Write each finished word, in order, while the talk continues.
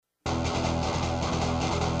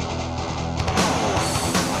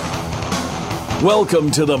Welcome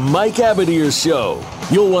to the Mike Abadir Show.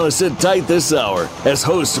 You'll want to sit tight this hour as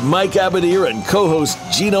host Mike Abadir and co-host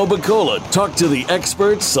Gino Bacola talk to the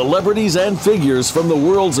experts, celebrities, and figures from the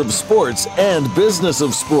worlds of sports and business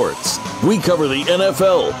of sports. We cover the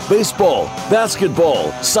NFL, baseball,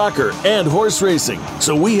 basketball, soccer, and horse racing,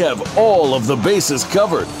 so we have all of the bases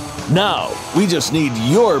covered. Now, we just need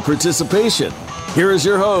your participation. Here is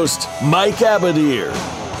your host, Mike Abadir.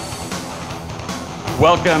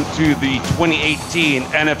 Welcome to the 2018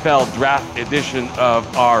 NFL Draft edition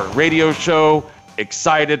of our radio show.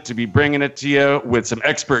 Excited to be bringing it to you with some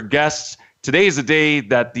expert guests. Today is a day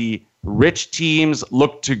that the rich teams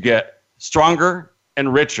look to get stronger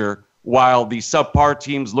and richer, while the subpar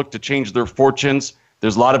teams look to change their fortunes.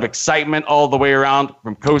 There's a lot of excitement all the way around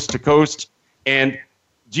from coast to coast. And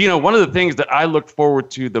Gino, one of the things that I look forward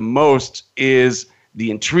to the most is the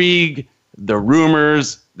intrigue, the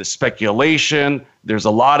rumors, the speculation. There's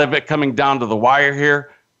a lot of it coming down to the wire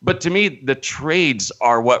here. But to me, the trades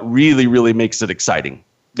are what really, really makes it exciting.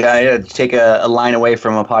 Yeah, to take a line away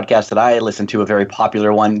from a podcast that I listen to, a very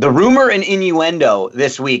popular one. The rumor and innuendo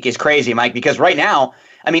this week is crazy, Mike, because right now,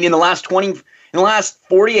 I mean, in the last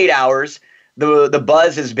 48 hours, the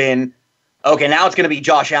buzz has been, okay, now it's going to be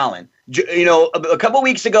Josh Allen. You know, a couple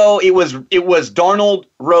weeks ago, it was Darnold,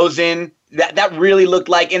 Rosen. That really looked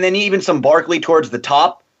like, and then even some Barkley towards the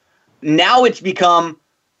top. Now it's become,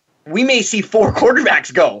 we may see 4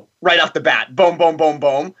 quarterbacks go right off the bat. Boom, boom, boom,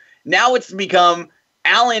 boom. Now it's become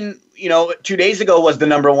Allen, 2 days ago was the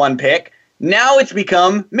number 1 pick. Now it's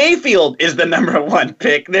become Mayfield is the number 1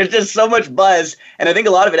 pick. There's just so much buzz, and I think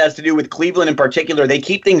a lot of it has to do with Cleveland in particular. They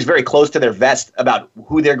keep things very close to their vest about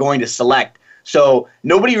who they're going to select. So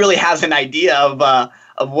nobody really has an idea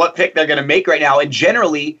of what pick they're going to make right now. And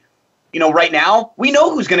generally, right now, we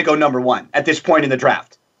know who's going to go number 1 at this point in the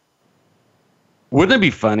draft. Wouldn't it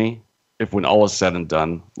be funny if, when all is said and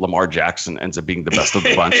done, Lamar Jackson ends up being the best of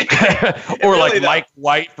the bunch? Or really like Mike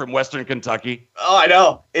White from Western Kentucky? Oh, I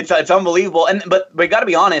know. It's unbelievable. But we got to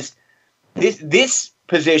be honest, this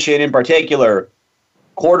position in particular,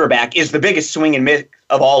 quarterback, is the biggest swing and miss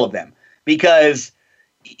of all of them. Because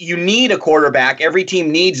you need a quarterback. Every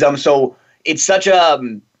team needs them. So it's such a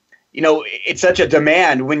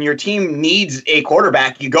demand. When your team needs a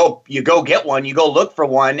quarterback, you go get one, you go look for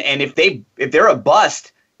one. And if they're a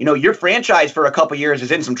bust, your franchise for a couple years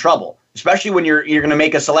is in some trouble, especially when you're going to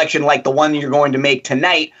make a selection like the one you're going to make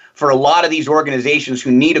tonight for a lot of these organizations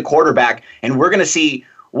who need a quarterback. And we're going to see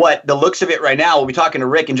what the looks of it right now. We'll be talking to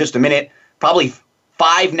Rick in just a minute. Probably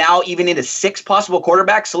 5 now, even into 6 possible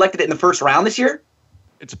quarterbacks selected in the first round this year.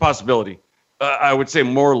 It's a possibility. I would say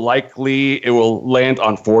more likely it will land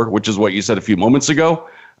on 4, which is what you said a few moments ago.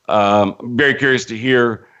 Very curious to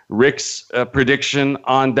hear Rick's prediction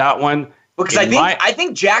on that one. Because I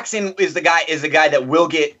think Jackson is the guy that will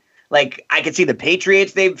get, like, I could see the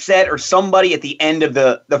Patriots, they've said, or somebody at the end of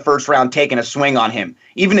the first round taking a swing on him.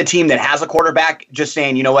 Even a team that has a quarterback just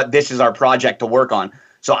saying, you know what, this is our project to work on.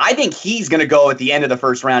 So I think he's going to go at the end of the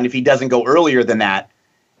first round if he doesn't go earlier than that.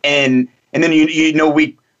 And then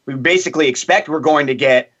we basically expect we're going to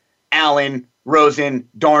get Allen, Rosen,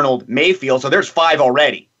 Darnold, Mayfield. So there's 5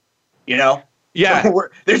 already. Yeah. So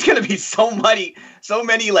there's going to be so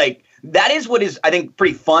many like, that is what is, I think,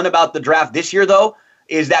 pretty fun about the draft this year, though,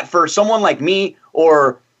 is that for someone like me,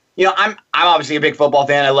 or, I'm obviously a big football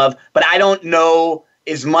fan, I love, but I don't know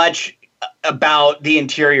as much about the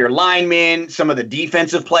interior linemen, some of the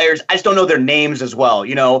defensive players. I just don't know their names as well,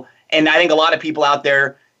 and I think a lot of people out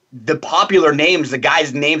there, the popular names, the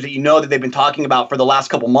guys' names that they've been talking about for the last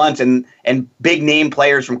couple months, and big name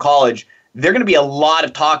players from college, they're going to be a lot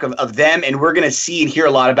of talk of them, and we're going to see and hear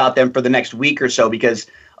a lot about them for the next week or so, because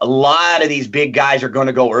a lot of these big guys are going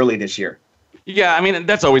to go early this year. Yeah, I mean,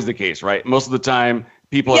 that's always the case, right? Most of the time,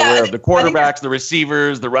 people are aware of the quarterbacks, the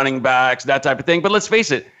receivers, the running backs, that type of thing. But let's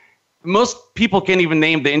face it, most people can't even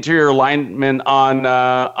name the interior linemen on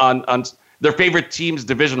their favorite team's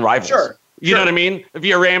division rivals. Sure. You know what I mean? If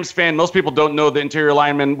you're a Rams fan, most people don't know the interior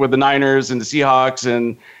linemen with the Niners and the Seahawks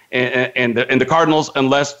and the Cardinals,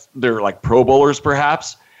 unless they're like Pro Bowlers,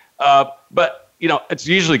 perhaps. But it's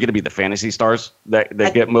usually going to be the fantasy stars that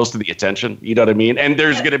get most of the attention. You know what I mean? And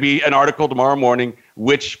there's going to be an article tomorrow morning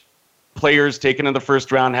which players taken in the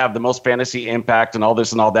first round have the most fantasy impact and all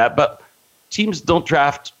this and all that. But teams don't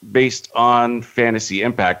draft based on fantasy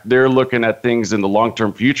impact. They're looking at things in the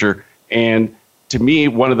long-term future. And to me,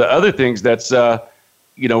 one of the other things that's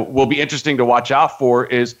will be interesting to watch out for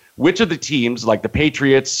is which of the teams, like the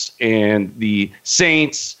Patriots and the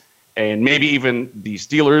Saints and maybe even the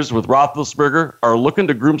Steelers with Roethlisberger, are looking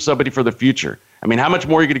to groom somebody for the future. I mean, how much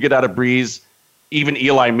more are you going to get out of Breeze? even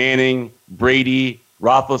Eli Manning, Brady,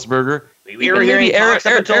 Roethlisberger. We were hearing talks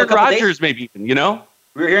up until a couple Rodgers, days. maybe even, you know?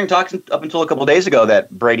 We were hearing talks up until a couple days ago that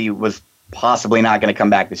Brady was possibly not going to come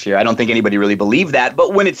back this year. I don't think anybody really believed that.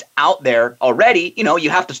 But when it's out there already, you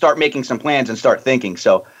have to start making some plans and start thinking.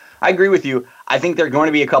 So I agree with you. I think there are going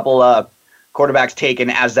to be a couple quarterbacks taken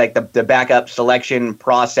as like the backup selection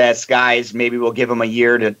process guys. Maybe we'll give them a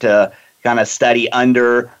year to kind of study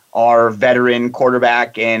under our veteran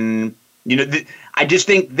quarterback. And, I just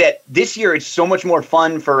think that this year it's so much more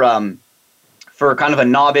fun for kind of a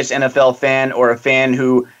novice NFL fan or a fan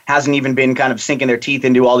who hasn't even been kind of sinking their teeth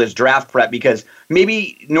into all this draft prep, because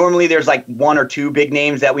maybe normally there's like one or two big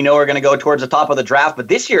names that we know are going to go towards the top of the draft. But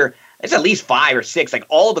this year it's at least 5 or 6, like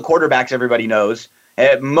all the quarterbacks everybody knows.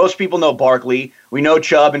 Most people know Barkley. We know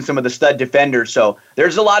Chubb and some of the stud defenders. So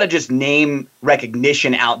there's a lot of just name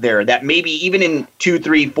recognition out there that maybe even in 2,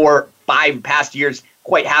 3, 4, 5 past years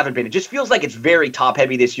quite haven't been. It just feels like it's very top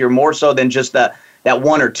heavy this year, more so than just that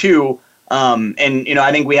 1 or 2. And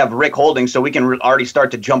I think we have Rick Holding, so we can already start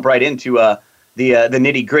to jump right into the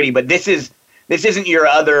nitty gritty. But this isn't your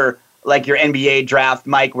other, like your NBA draft,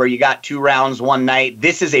 Mike, where you got 2 rounds one night.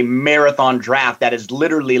 This is a marathon draft that is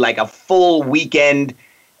literally like a full weekend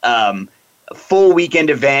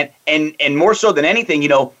event, and more so than anything,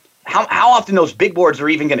 how often those big boards are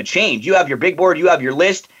even going to change. You have your big board, you have your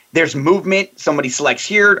list. There's movement. Somebody selects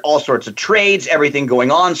here, all sorts of trades, everything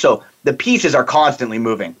going on. So the pieces are constantly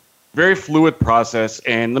moving. Very fluid process.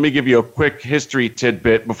 And let me give you a quick history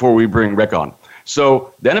tidbit before we bring Rick on.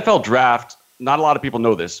 So the NFL draft, not a lot of people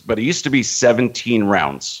know this, but it used to be 17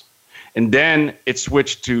 rounds. And then it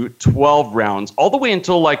switched to 12 rounds all the way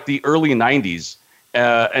until like the early 90s,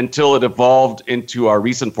 until it evolved into our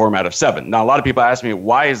recent format of 7. Now, a lot of people ask me,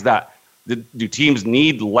 why is that? Do teams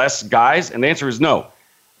need less guys? And the answer is no.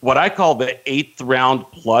 What I call the 8th round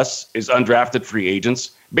plus is undrafted free agents.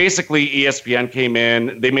 Basically, ESPN came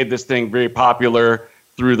in. They made this thing very popular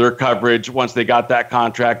through their coverage. Once they got that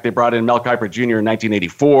contract, they brought in Mel Kiper Jr. in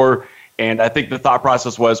 1984. And I think the thought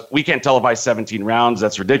process was, we can't televise 17 rounds.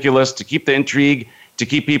 That's ridiculous. To keep the intrigue, to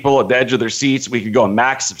keep people at the edge of their seats, we could go a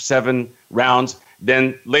max of 7 rounds.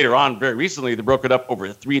 Then later on, very recently, they broke it up over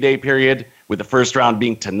a 3-day period, with the first round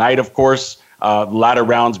being tonight, of course, the latter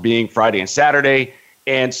rounds being Friday and Saturday.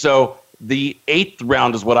 And so the 8th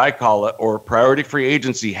round is what I call it, or priority free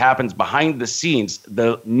agency, happens behind the scenes.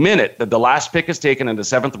 The minute that the last pick is taken in the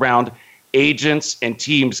 7th round, agents and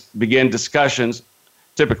teams begin discussions.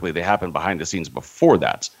 Typically, they happen behind the scenes before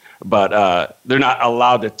that, but they're not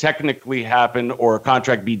allowed to technically happen or a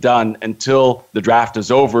contract be done until the draft is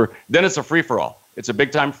over. Then it's a free-for-all. It's a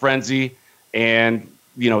big-time frenzy, and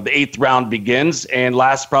the 8th round begins and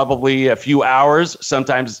lasts probably a few hours,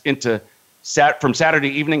 sometimes into from Saturday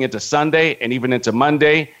evening into Sunday and even into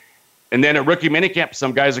Monday. And then at rookie minicamp,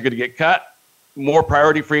 some guys are going to get cut. More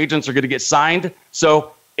priority free agents are going to get signed.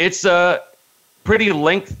 So it's a pretty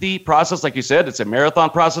lengthy process, like you said. It's a marathon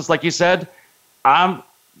process, like you said. I'm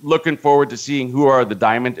looking forward to seeing who are the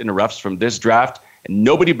diamond in the roughs from this draft. And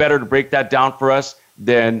nobody better to break that down for us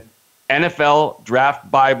than NFL Draft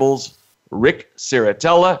Bible's Rick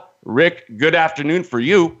Serritella. Rick, good afternoon for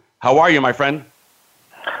you. How are you, my friend?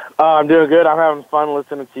 I'm doing good. I'm having fun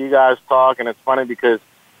listening to you guys talk, and it's funny because,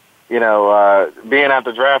 being at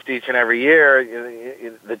the draft each and every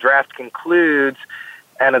year, the draft concludes,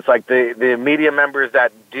 and it's like the media members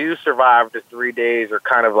that do survive the 3 days are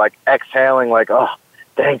kind of like exhaling, like, oh,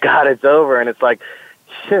 thank God it's over. And it's like,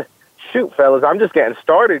 shoot, fellas, I'm just getting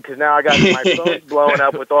started because now I got my phone blowing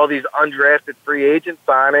up with all these undrafted free agent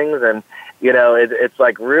signings, and, it's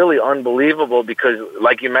like really unbelievable because,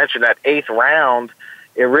 like you mentioned, that 8th round,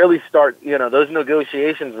 it really starts, those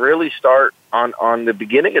negotiations really start on the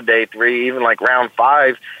beginning of day 3, even like round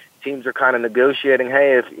 5. Teams are kind of negotiating,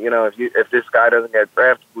 hey, if this guy doesn't get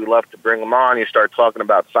drafted, we love to bring him on. You start talking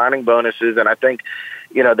about signing bonuses, and I think,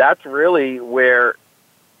 that's really where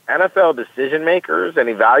NFL decision makers and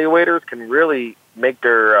evaluators can really make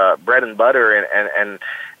their bread and butter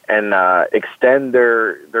and extend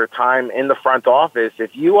their time in the front office.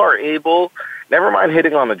 If you are able, never mind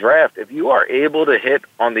hitting on the draft, if you are able to hit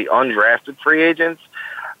on the undrafted free agents,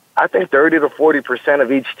 I think 30 to 40%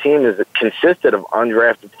 of each team is consisted of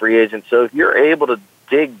undrafted free agents. So if you're able to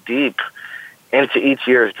dig deep into each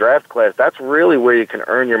year's draft class, that's really where you can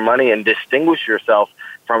earn your money and distinguish yourself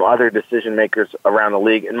from other decision makers around the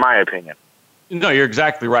league, in my opinion. No, you're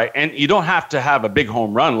exactly right. And you don't have to have a big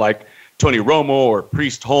home run like Tony Romo or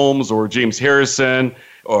Priest Holmes or James Harrison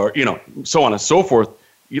or, so on and so forth.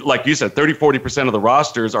 Like you said, 30, 40% of the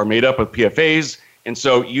rosters are made up of PFAs. And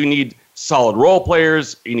so you need solid role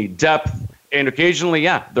players. You need depth. And occasionally,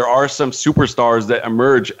 there are some superstars that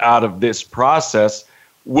emerge out of this process.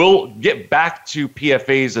 We'll get back to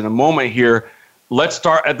PFAs in a moment here. Let's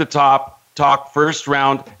start at the top, talk first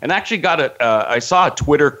round. And actually I saw a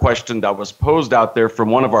Twitter question that was posed out there from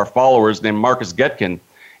one of our followers named Marcus Getkin.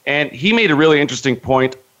 And he made a really interesting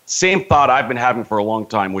point. Same thought I've been having for a long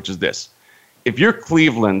time, which is this. If you're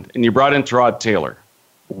Cleveland and you brought in Tyrod Taylor,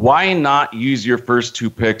 why not use your first 2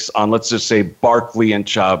 picks on, let's just say, Barkley and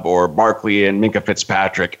Chubb or Barkley and Minka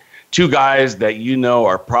Fitzpatrick, 2 guys that you know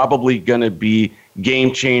are probably going to be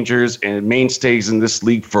game changers and mainstays in this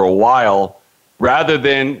league for a while, rather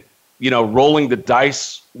than, rolling the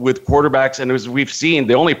dice with quarterbacks. And as we've seen,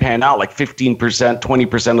 they only pan out like 15%,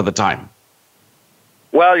 20% of the time.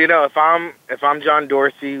 Well, if I'm John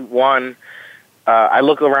Dorsey, I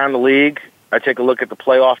look around the league. I take a look at the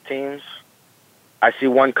playoff teams. I see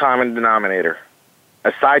one common denominator.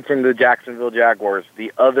 Aside from the Jacksonville Jaguars,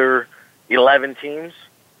 the other 11 teams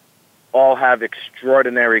all have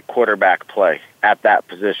extraordinary quarterback play at that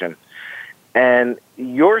position. And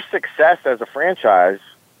your success as a franchise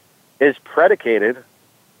is predicated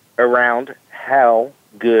around how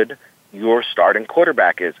good your starting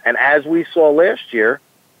quarterback is. And as we saw last year,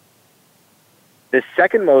 the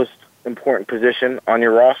second most important position on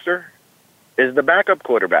your roster is the backup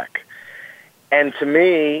quarterback. And to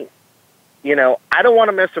me, I don't want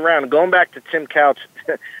to mess around. Going back to Tim Couch,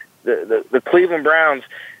 the Cleveland Browns,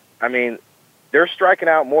 I mean, they're striking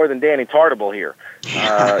out more than Danny Tartable here.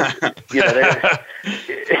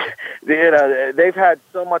 They've had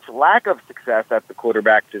so much lack of success at the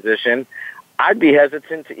quarterback position. I'd be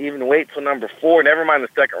hesitant to even wait till number 4, never mind the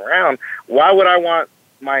second round. Why would I want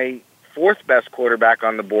my 4th best quarterback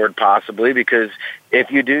on the board possibly? Because if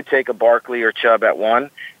you do take a Barkley or Chubb at 1,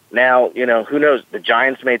 now, who knows? The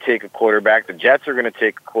Giants may take a quarterback. The Jets are going to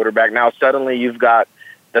take a quarterback. Now, suddenly you've got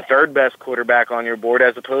the 3rd best quarterback on your board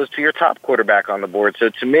as opposed to your top quarterback on the board. So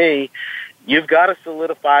to me, you've got to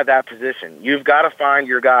solidify that position. You've got to find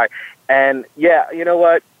your guy. And, you know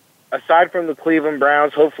what? Aside from the Cleveland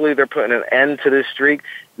Browns, hopefully they're putting an end to this streak.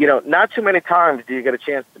 Not too many times do you get a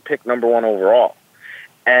chance to pick number 1 overall.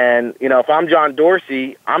 And, if I'm John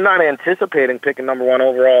Dorsey, I'm not anticipating picking number 1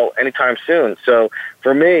 overall anytime soon. So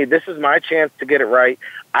for me, this is my chance to get it right.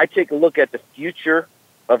 I take a look at the future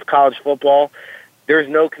of college football. There's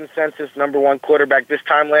no consensus number 1 quarterback. This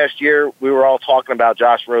time last year, we were all talking about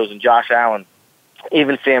Josh Rosen, Josh Allen,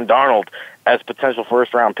 even Sam Darnold as potential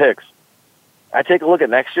first-round picks. I take a look at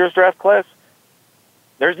next year's draft class.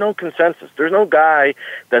 There's no consensus. There's no guy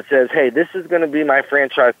that says, hey, this is going to be my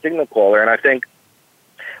franchise signal caller. And I think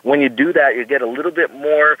when you do that, you get a little bit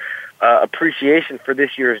more appreciation for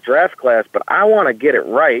this year's draft class. But I want to get it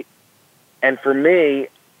right. And for me,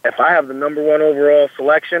 if I have the number 1 overall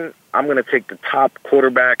selection, I'm going to take the top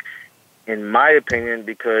quarterback, in my opinion,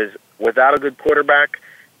 because without a good quarterback,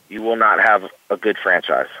 you will not have a good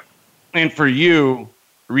franchise. And for you,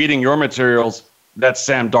 reading your materials, that's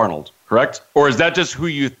Sam Darnold, correct? Or is that just who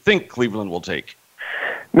you think Cleveland will take?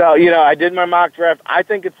 No, I did my mock draft. I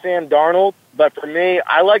think it's Sam Darnold, but for me,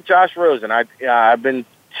 I like Josh Rosen. I've been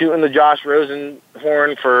tooting the Josh Rosen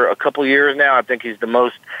horn for a couple years now. I think he's the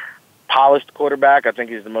most polished quarterback. I think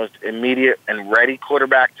he's the most immediate and ready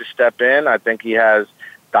quarterback to step in. I think he has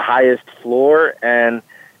the highest floor. And,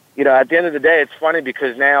 at the end of the day, it's funny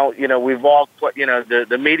because now, we've all,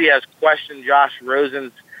 the media has questioned Josh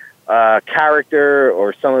Rosen's character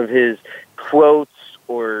or some of his quotes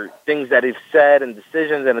or things that he's said and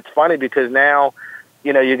decisions. And it's funny because now,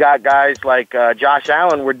 you got guys like Josh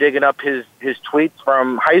Allen. We're digging up his tweets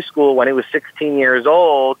from high school when he was 16 years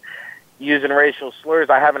old using racial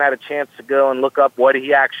slurs. I haven't had a chance to go and look up what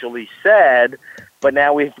he actually said, but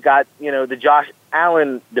now we've got, the Josh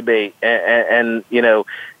Allen debate. And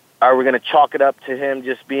are we going to chalk it up to him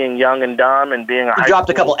just being young and dumb and being a high He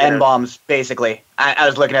dropped a school couple N-bombs, basically. I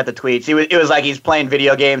was looking at the tweets. It was like he's playing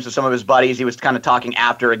video games with some of his buddies. He was kind of talking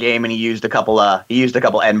after a game, and he used a couple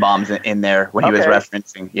N-bombs in there when he was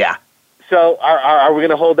referencing. Yeah. So are we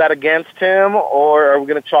going to hold that against him, or are we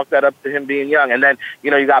going to chalk that up to him being young? And then,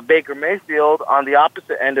 you got Baker Mayfield on the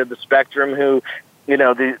opposite end of the spectrum who,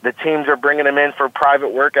 the teams are bringing him in for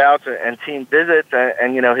private workouts and team visits,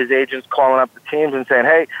 and his agent's calling up the teams and saying,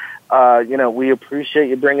 hey, we appreciate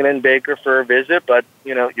you bringing in Baker for a visit, but,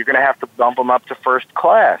 you're going to have to bump him up to first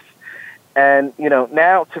class. And,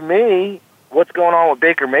 now to me, what's going on with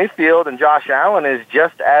Baker Mayfield and Josh Allen is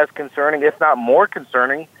just as concerning, if not more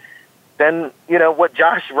concerning, than, what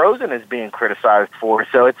Josh Rosen is being criticized for.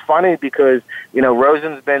 So it's funny because,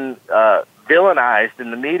 Rosen's been villainized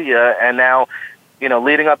in the media, and now,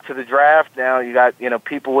 leading up to the draft, now you got,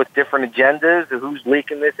 people with different agendas, who's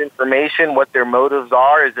leaking this information, what their motives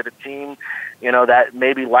are. Is it a team, that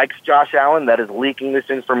maybe likes Josh Allen that is leaking this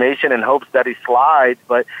information in hopes that he slides?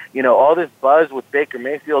 But, all this buzz with Baker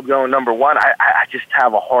Mayfield going number one, I just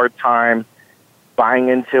have a hard time buying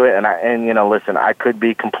into it. And listen, I could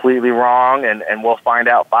be completely wrong, and we'll find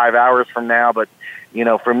out 5 hours from now. But,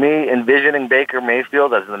 for me, envisioning Baker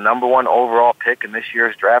Mayfield as the number one overall pick in this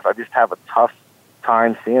year's draft, I just have a tough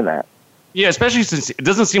time seeing that. Yeah, especially since it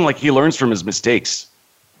doesn't seem like he learns from his mistakes.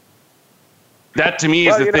 That to me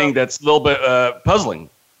is the thing that's a little bit puzzling.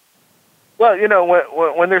 Well,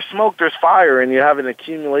 when there's smoke, there's fire, and you have an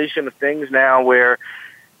accumulation of things now where,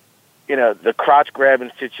 the crotch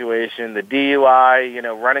grabbing situation, the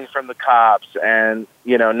DUI, running from the cops, and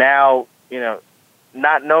now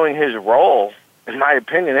not knowing his role. In my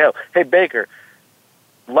opinion, hey Baker,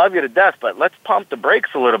 love you to death, but let's pump the brakes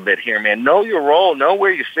a little bit here, man. Know your role, know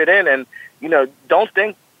where you fit in, and, don't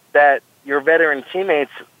think that your veteran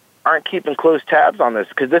teammates aren't keeping close tabs on this,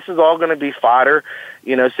 because this is all going to be fodder.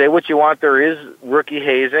 Say what you want, there is rookie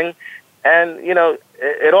hazing, and,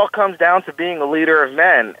 it all comes down to being a leader of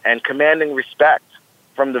men and commanding respect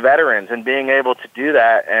from the veterans and being able to do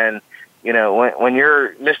that. And, when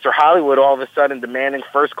you're Mr. Hollywood all of a sudden demanding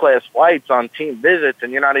first-class flights on team visits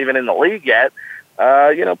and you're not even in the league yet,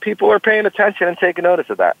 people are paying attention and taking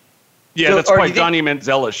notice of that. Yeah, so, that's quite Johnny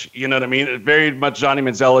Manzielish. You know what I mean? Very much Johnny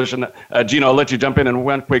Manzielish. And Gino, I'll let you jump in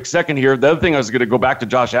one quick second here. The other thing I was going to go back to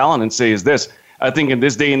Josh Allen and say is this. I think in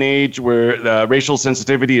this day and age where racial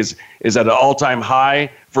sensitivity is at an all-time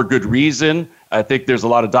high for good reason, I think there's a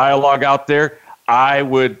lot of dialogue out there. I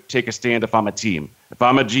would take a stand if I'm a team. If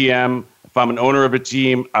I'm a GM, if I'm an owner of a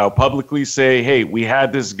team, I'll publicly say, hey, we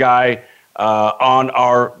had this guy on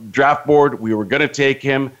our draft board. We were going to take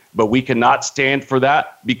him, but we cannot stand for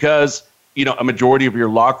that because, a majority of your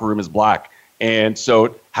locker room is black. And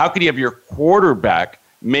so how could you have your quarterback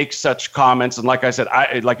make such comments? And like I said,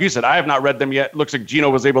 like you said, I have not read them yet. Looks like Gino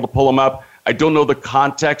was able to pull them up. I don't know the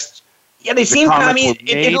context. Yeah, they seem kind of,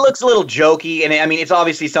 it looks a little jokey. And it's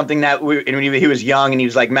obviously something that when he was young and he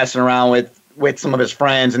was like messing around with some of his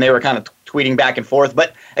friends and they were kind of tweeting back and forth.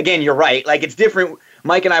 But again, you're right. Like, it's different.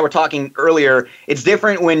 Mike and I were talking earlier. It's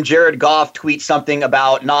different when Jared Goff tweets something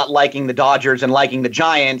about not liking the Dodgers and liking the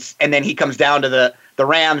Giants, and then he comes down to the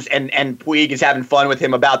Rams, and Puig is having fun with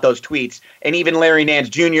him about those tweets. And even Larry Nance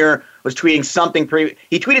Jr. was tweeting something.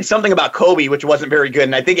 He tweeted something about Kobe, which wasn't very good,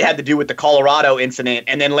 and I think it had to do with the Colorado incident.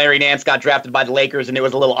 And then Larry Nance got drafted by the Lakers, and it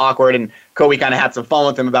was a little awkward, and Kobe kind of had some fun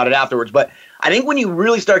with him about it afterwards. But I think when you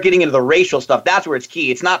really start getting into the racial stuff, that's where it's key.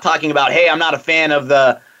 It's not talking about, hey, I'm not a fan of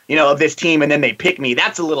of this team, and then they pick me.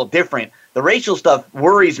 That's a little different. The racial stuff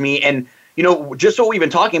worries me. And, just what we've been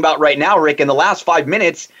talking about right now, Rick, in the last 5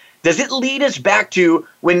 minutes, does it lead us back to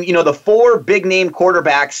when, the four big-name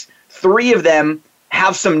quarterbacks, three of them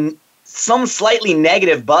have some slightly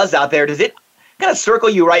negative buzz out there? Does it kind of circle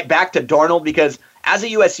you right back to Darnold? Because as a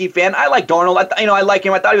USC fan, I like Darnold. I like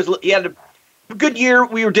him. I thought he had a good year.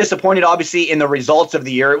 We were disappointed, obviously, in the results of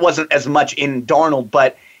the year. It wasn't as much in Darnold,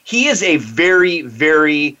 but he is a very,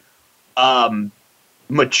 very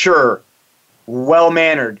mature,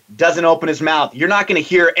 well-mannered, doesn't open his mouth. You're not going to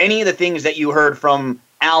hear any of the things that you heard from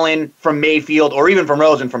Allen, from Mayfield, or even from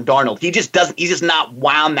Rosen, from Darnold. He just doesn't. He's just not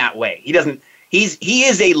wound that way. He doesn't. He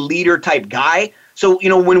is a leader type guy. So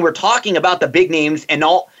when we're talking about the big names and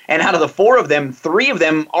out of the four of them, three of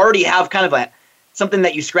them already have kind of something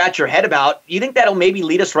that you scratch your head about. Do you think that'll maybe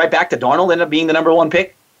lead us right back to Darnold, end up being the number one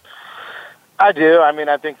pick? I do.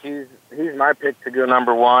 I think he's my pick to go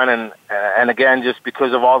number one, and again, just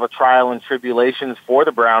because of all the trial and tribulations for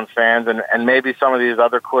the Browns fans, and maybe some of these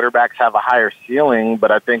other quarterbacks have a higher ceiling,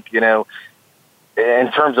 but I think, in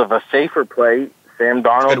terms of a safer play, Sam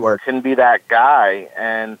Darnold can be that guy,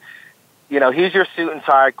 and, he's your suit and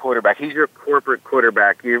tie quarterback. He's your corporate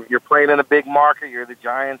quarterback. You're playing in a big market. You're the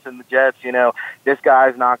Giants and the Jets. This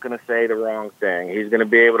guy's not going to say the wrong thing. He's going to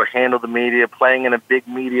be able to handle the media, playing in a big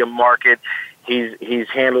media market. He's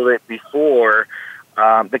handled it before.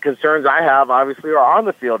 The concerns I have, obviously, are on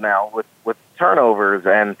the field now with turnovers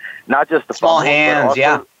and not just the small hands,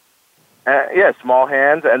 small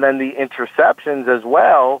hands, and then the interceptions as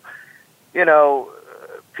well.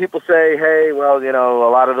 People say, hey, well, a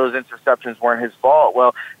lot of those interceptions weren't his fault.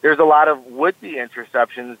 Well, there's a lot of would-be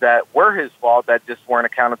interceptions that were his fault that just weren't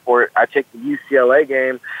accounted for. I take the UCLA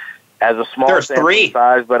game as a small sample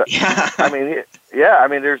size, but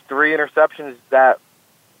there's three interceptions that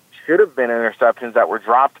should have been interceptions that were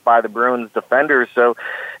dropped by the Bruins defenders. So,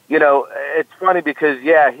 it's funny because,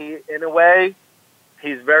 he, in a way,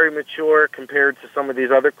 he's very mature compared to some of these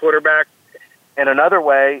other quarterbacks. in another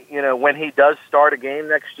way, when he does start a game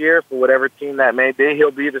next year for whatever team that may be,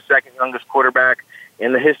 he'll be the second youngest quarterback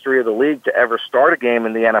in the history of the league to ever start a game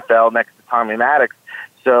in the NFL next to Tommy Maddox.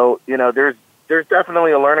 So, there's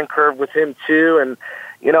definitely a learning curve with him too. And,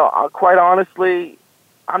 quite honestly,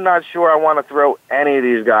 I'm not sure I want to throw any of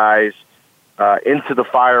these guys into the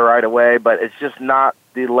fire right away, but it's just not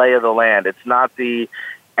the lay of the land. It's not the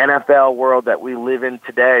NFL world that we live in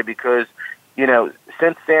today because,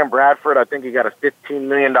 since Sam Bradford, I think he got a $15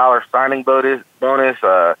 million signing bonus,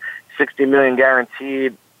 $60 million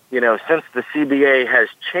guaranteed. Since the CBA has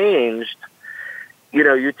changed,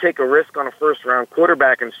 you take a risk on a first-round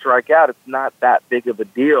quarterback and strike out. It's not that big of a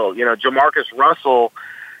deal. Jamarcus Russell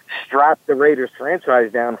strapped the Raiders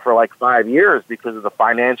franchise down for like 5 years because of the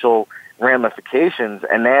financial ramifications.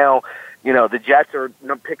 And now, the Jets are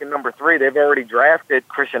picking number 3. They've already drafted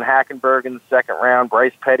Christian Hackenberg in the second round,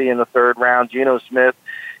 Bryce Petty in the third round, Geno Smith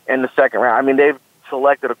in the second round. I mean, they've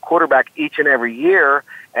selected a quarterback each and every year,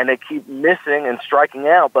 and they keep missing and striking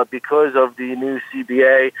out. But because of the new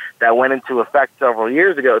CBA that went into effect several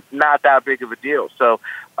years ago, it's not that big of a deal. So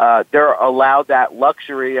they're allowed that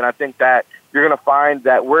luxury, and I think that you're going to find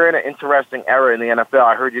that we're in an interesting era in the NFL.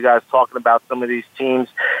 I heard you guys talking about some of these teams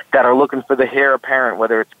that are looking for the heir apparent,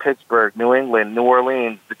 whether it's Pittsburgh, New England, New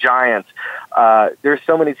Orleans, the Giants. There's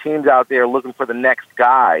so many teams out there looking for the next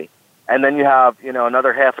guy. And then you have,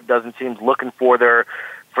 another half a dozen teams looking for their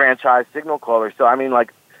franchise signal caller. So,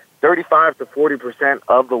 35 to 40%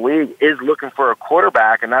 of the league is looking for a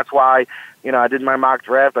quarterback, and that's why, I did my mock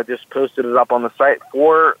draft. I just posted it up on the site.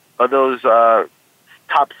 4 of those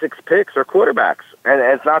top 6 picks are quarterbacks, and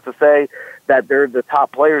it's not to say that they're the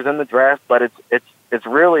top players in the draft, but it's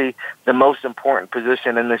really the most important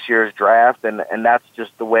position in this year's draft, and that's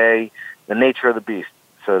just the nature of the beast,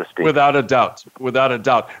 so to speak. Without a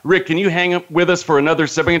doubt. Rick, can you hang up with us for another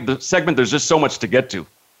segment? There's just so much to get to.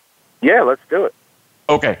 Yeah, let's do it.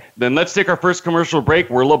 Okay, then let's take our first commercial break.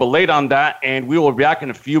 We're a little bit late on that, and we will be back in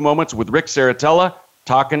a few moments with Rick Serritella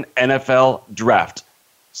talking NFL draft.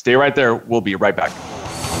 Stay right there. We'll be right back.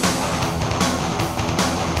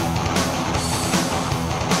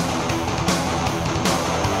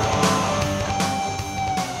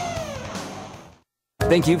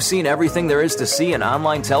 Think you've seen everything there is to see in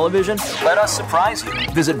online television? Let us surprise you.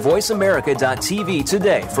 Visit voiceamerica.tv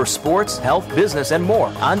today for sports, health, business, and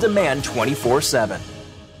more on demand 24/7.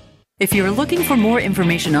 If you're looking for more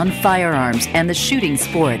information on firearms and the shooting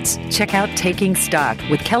sports, check out Taking Stock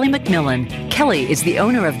with Kelly McMillan. Kelly is the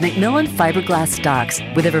owner of McMillan Fiberglass Stocks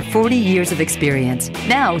with over 40 years of experience.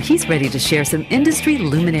 Now he's ready to share some industry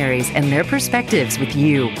luminaries and their perspectives with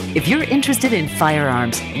you. If you're interested in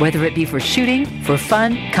firearms, whether it be for shooting, for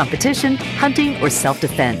fun, competition, hunting, or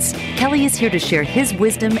self-defense, Kelly is here to share his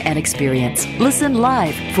wisdom and experience. Listen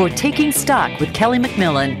live for Taking Stock with Kelly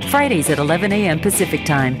McMillan, Fridays at 11 a.m. Pacific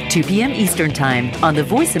Time, 2 p.m. Eastern Time on the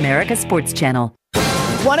Voice America Sports Channel.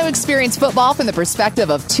 Want to experience football from the perspective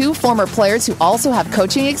of 2 former players who also have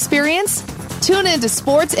coaching experience? Tune in to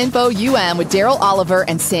Sports Info UM with Daryl Oliver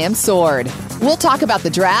and Sam Sword. We'll talk about the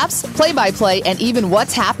drafts, play-by-play, and even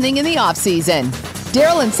what's happening in the offseason.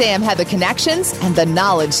 Daryl and Sam have the connections and the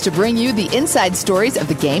knowledge to bring you the inside stories of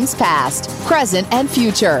the game's past, present, and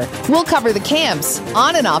future. We'll cover the camps,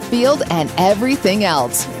 on and off field, and everything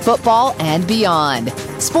else, football and beyond.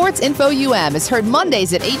 Sports Info UM is heard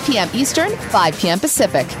Mondays at 8 p.m. Eastern, 5 p.m.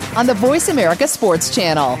 Pacific on the Voice America Sports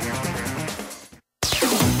Channel.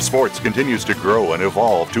 Sports continues to grow and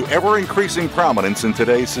evolve to ever-increasing prominence in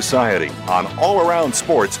today's society. On All Around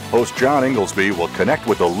Sports, host John Inglesby will connect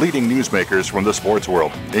with the leading newsmakers from the sports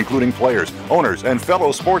world, including players, owners, and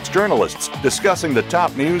fellow sports journalists, discussing the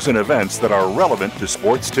top news and events that are relevant to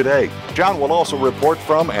sports today. John will also report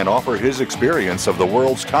from and offer his experience of the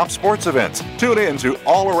world's top sports events. Tune in to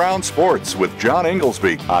All Around Sports with John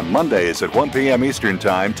Inglesby on Mondays at 1 p.m. Eastern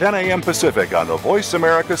Time, 10 a.m. Pacific on the Voice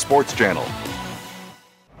America Sports Channel.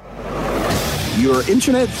 Your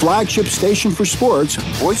internet flagship station for sports,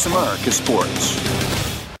 Voice America Sports.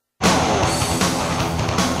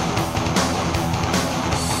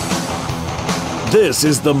 This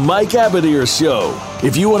is the Mike Abadir Show.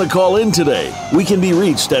 If you want to call in today, we can be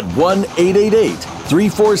reached at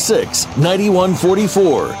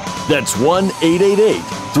 1-888-346-9144. That's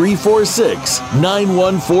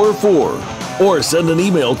 1-888-346-9144. Or send an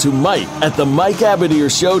email to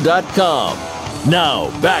mike@themikeabadirshow.com. Now,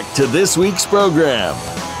 back to this week's program.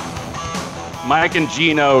 Mike and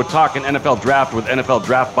Gino talking NFL draft with NFL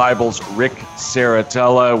Draft Bible's Rick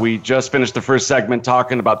Serritella. We just finished the first segment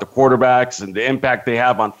talking about the quarterbacks and the impact they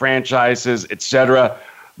have on franchises, etc.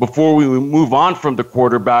 Before we move on from the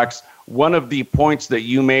quarterbacks, one of the points that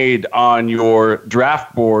you made on your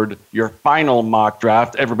draft board, your final mock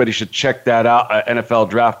draft. Everybody should check that out at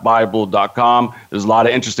NFLDraftBible.com. There's a lot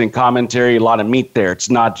of interesting commentary, a lot of meat there. It's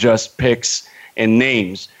not just picks and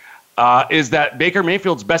names. Is that Baker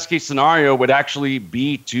Mayfield's best case scenario would actually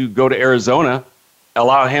be to go to Arizona,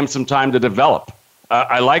 allow him some time to develop.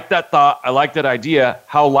 I like that thought. I like that idea.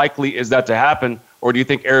 How likely is that to happen? Or do you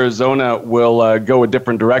think Arizona will go a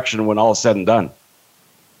different direction when all is said and done?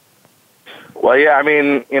 Well, yeah, I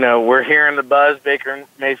mean, we're hearing the buzz, Baker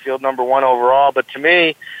Mayfield number 1 overall, but to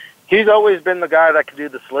me, he's always been the guy that could do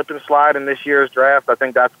the slip and slide in this year's draft. I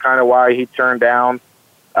think that's kind of why he turned down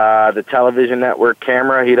the television network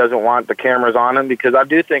camera. He doesn't want the cameras on him because I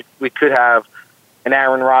do think we could have an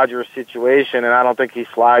Aaron Rodgers situation, and I don't think he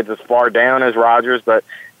slides as far down as Rodgers, but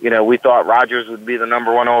we thought Rodgers would be the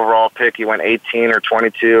number 1 overall pick. He went 18 or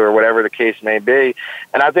 22 or whatever the case may be.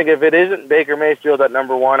 And I think if it isn't Baker Mayfield at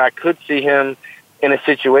number 1, I could see him in a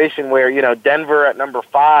situation where, Denver at number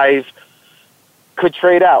 5 could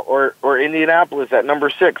trade out, or Indianapolis at number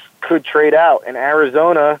 6 could trade out, and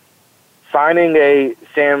Arizona signing a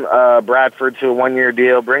Sam Bradford to a 1-year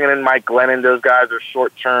deal, bringing in Mike Glennon. Those guys are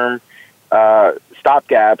short-term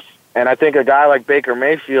stopgaps. And I think a guy like Baker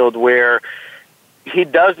Mayfield, where he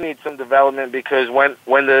does need some development, because when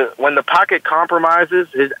the pocket compromises,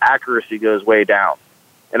 his accuracy goes way down.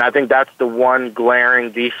 And I think that's the one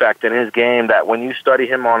glaring defect in his game, that when you study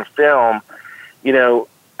him on film,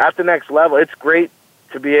 at the next level, it's great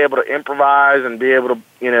to be able to improvise and be able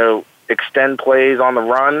to, extend plays on the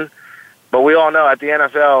run. But we all know at the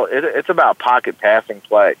NFL, it's about pocket passing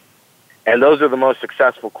play. And those are the most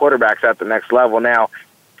successful quarterbacks at the next level. Now,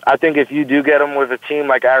 I think if you do get him with a team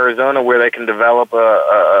like Arizona, where they can develop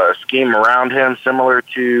a scheme around him similar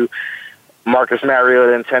to Marcus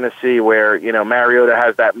Mariota in Tennessee, where, Mariota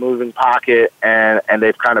has that moving pocket and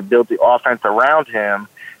they've kind of built the offense around him,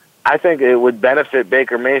 I think it would benefit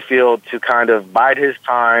Baker Mayfield to kind of bide his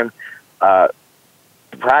time,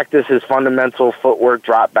 practice his fundamental footwork,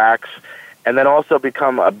 drop backs, and then also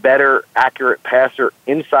become a better, accurate passer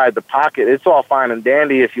inside the pocket. It's all fine and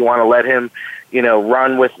dandy if you want to let him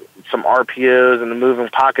run with some RPOs and the moving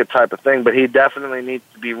pocket type of thing, but he definitely needs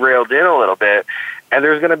to be railed in a little bit. And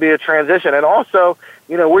there's going to be a transition. And also,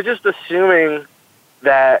 we're just assuming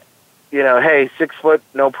that, hey, 6 foot,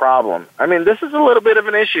 no problem. I mean, this is a little bit of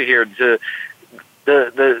an issue here, to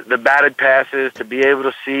the batted passes, to be able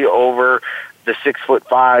to see over the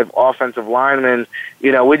 6'5" offensive lineman.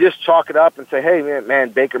 We just chalk it up and say, hey,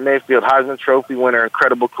 man, Baker Mayfield, Heisman Trophy winner,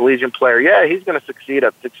 incredible collegiate player. Yeah, he's going to succeed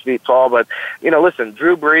at 6 feet tall. But, listen,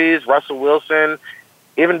 Drew Brees, Russell Wilson,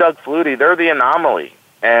 even Doug Flutie, they're the anomaly.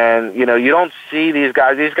 And, you don't see these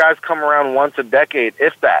guys. These guys come around once a decade,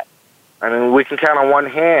 if that. I mean, we can count on one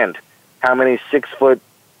hand how many 6-foot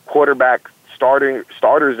quarterback starters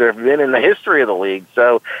there have been in the history of the league.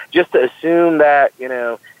 So just to assume that,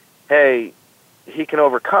 hey, he can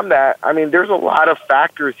overcome that. I mean, there's a lot of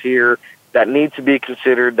factors here that need to be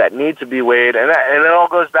considered, that need to be weighed, and it all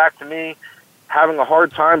goes back to me having a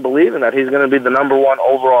hard time believing that he's going to be the number 1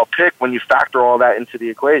 overall pick when you factor all that into the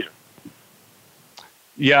equation.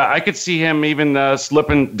 Yeah, I could see him even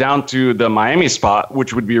slipping down to the Miami spot,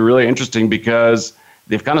 which would be really interesting because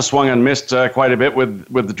they've kind of swung and missed quite a bit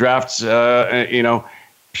with the drafts,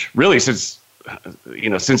 really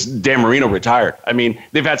since Dan Marino retired. I mean,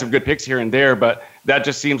 they've had some good picks here and there, but that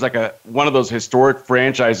just seems like one of those historic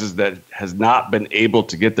franchises that has not been able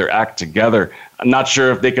to get their act together. I'm not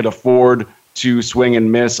sure if they could afford to swing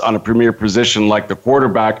and miss on a premier position like the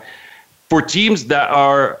quarterback. For teams that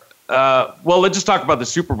are, let's just talk about the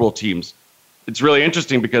Super Bowl teams. It's really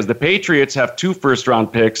interesting because the Patriots have 2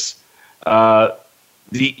 first-round picks. The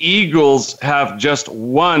Eagles have just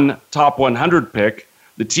 1 top 100 pick.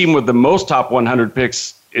 The team with the most top 100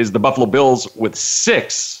 picks is the Buffalo Bills with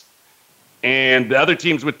 6. And the other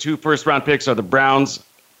teams with 2 first-round picks are the Browns,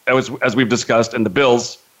 as we've discussed, and the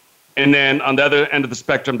Bills. And then on the other end of the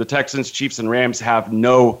spectrum, the Texans, Chiefs, and Rams have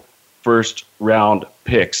no first-round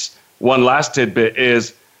picks. One last tidbit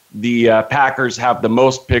is the Packers have the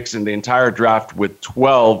most picks in the entire draft with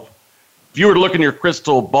 12. If you were to look in your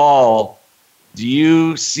crystal ball, do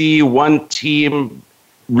you see one team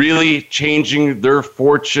really changing their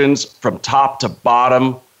fortunes from top to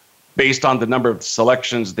bottom based on the number of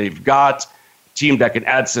selections they've got? A team that can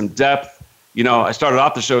add some depth. I started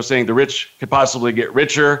off the show saying the rich could possibly get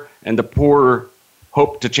richer and the poor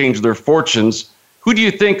hope to change their fortunes. Who do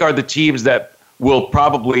you think are the teams that will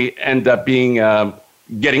probably end up being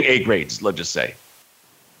getting A grades, let's just say?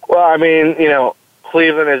 Well, I mean,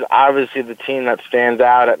 Cleveland is obviously the team that stands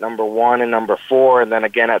out at number 1 and number 4, and then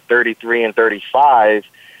again at 33 and 35.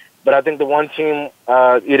 But I think the one team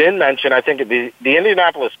you didn't mention, I think the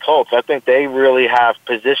Indianapolis Colts, I think they really have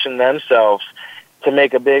positioned themselves to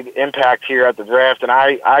make a big impact here at the draft. And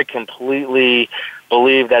I completely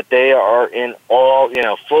believe that they are in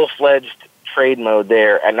full-fledged trade mode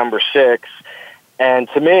there at number 6. And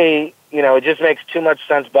to me, it just makes too much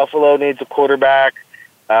sense. Buffalo needs a quarterback.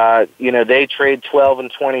 They trade 12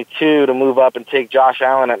 and 22 to move up and take Josh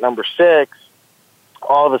Allen at number 6.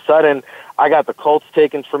 All of a sudden, I got the Colts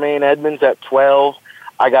taking Tremaine Edmonds at 12.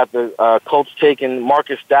 I got the Colts taking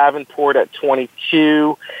Marcus Davenport at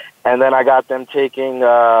 22. And then I got them taking,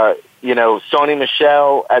 Sony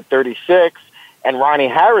Michel at 36 and Ronnie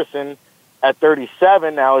Harrison at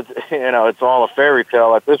 37. Now it's all a fairy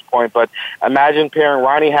tale at this point, but imagine pairing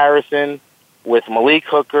Ronnie Harrison with Malik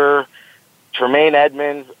Hooker, Tremaine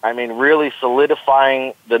Edmonds. I mean, really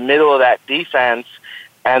solidifying the middle of that defense.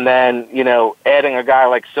 And then, adding a guy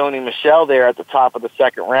like Sony Michel there at the top of the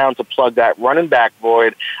second round to plug that running back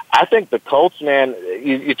void. I think the Colts, man,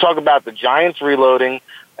 you talk about the Giants reloading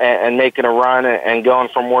and making a run and going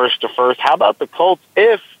from worst to first. How about the Colts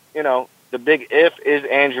if, the big if is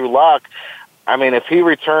Andrew Luck? I mean, if he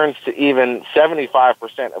returns to even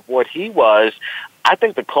 75% of what he was, I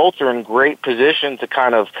think the Colts are in great position to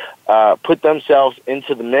kind of put themselves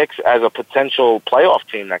into the mix as a potential playoff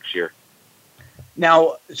team next year.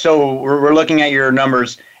 Now, so we're looking at your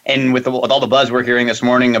numbers, and with all the buzz we're hearing this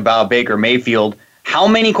morning about Baker Mayfield, how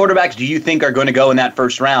many quarterbacks do you think are going to go in that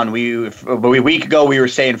first round? A week ago we were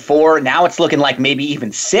saying 4. Now it's looking like maybe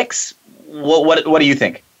even 6. What do you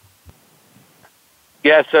think?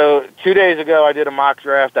 Yeah, so 2 days ago I did a mock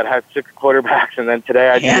draft that had 6 quarterbacks, and then today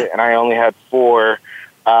I did it, and I only had 4.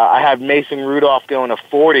 I have Mason Rudolph going to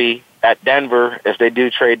 40 at Denver. If they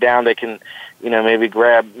do trade down, they can maybe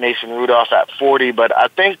grab Mason Rudolph at 40. But I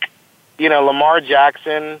think, Lamar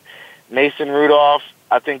Jackson, Mason Rudolph,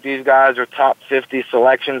 I think these guys are top 50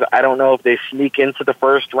 selections. I don't know if they sneak into the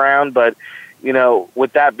first round, but,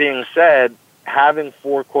 with that being said, having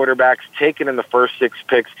 4 quarterbacks taken in the first 6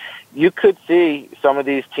 picks, you could see some of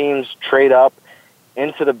these teams trade up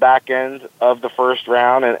into the back end of the first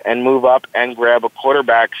round and move up and grab a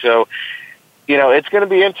quarterback. So, it's going to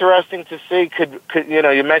be interesting to see. Could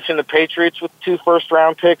you mentioned the Patriots with 2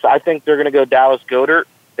 first-round picks. I think they're going to go Dallas Goedert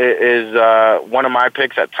is one of my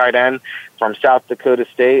picks at tight end from South Dakota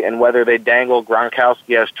State, and whether they dangle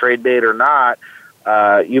Gronkowski as trade bait or not,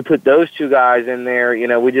 you put those 2 guys in there.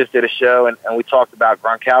 We just did a show, and we talked about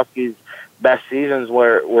Gronkowski's best seasons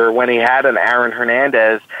were when he had an Aaron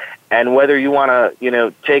Hernandez, and whether you want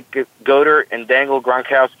to, take Goedert and dangle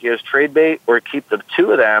Gronkowski as trade bait or keep the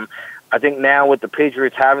 2 of them, I think now with the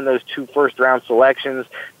Patriots having those 2 first-round selections,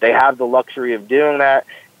 they have the luxury of doing that.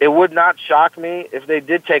 It would not shock me if they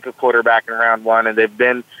did take a quarterback in round 1, and they've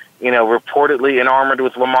been, reportedly enamored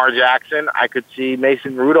with Lamar Jackson. I could see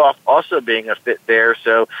Mason Rudolph also being a fit there.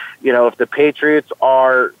 So, if the Patriots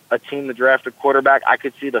are a team to draft a quarterback, I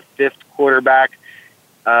could see the 5th quarterback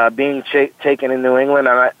being taken in New England.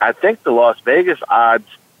 And I think the Las Vegas odds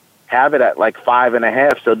have it at like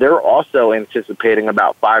 5.5. So they're also anticipating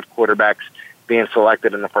about 5 quarterbacks being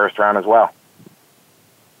selected in the first round as well.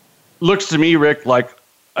 Looks to me, Rick, like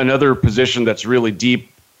another position that's really deep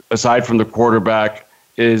aside from the quarterback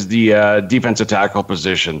is the defensive tackle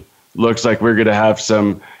position. Looks like we're going to have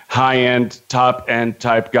some high-end, top-end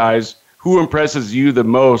type guys. Who impresses you the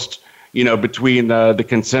most, between the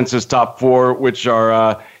consensus top 4, which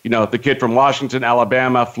are, the kid from Washington,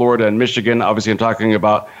 Alabama, Florida, and Michigan. Obviously, I'm talking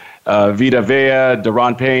about Vita Vea,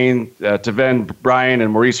 Daron Payne, Taven Bryan,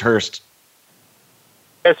 and Maurice Hurst.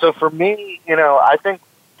 Yeah, so for me, I think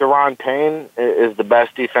Daron Payne is the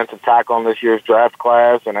best defensive tackle in this year's draft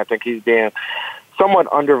class, and I think he's being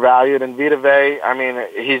somewhat undervalued. And Vita Vea, I mean,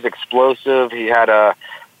 he's explosive. He had a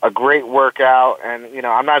great workout, and,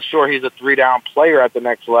 I'm not sure he's a 3-down player at the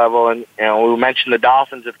next level. And, we mentioned the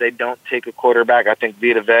Dolphins. If they don't take a quarterback, I think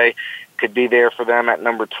Vita Vea could be there for them at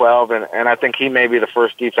number 12, and I think he may be the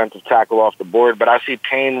first defensive tackle off the board. But I see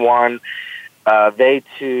Payne 1, Vea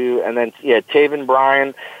 2, and then, Taven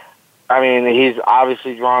Bryan. I mean, he's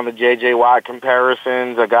obviously drawn the J.J. Watt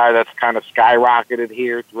comparisons, a guy that's kind of skyrocketed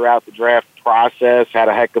here throughout the draft process, had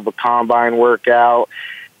a heck of a combine workout,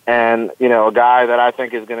 and, a guy that I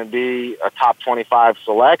think is going to be a top 25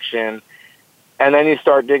 selection. And then you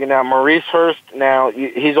start digging down. Maurice Hurst, now,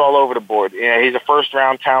 he's all over the board. He's a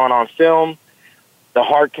first-round talent on film. The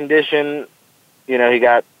heart condition, he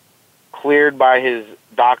got cleared by his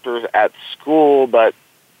doctors at school, but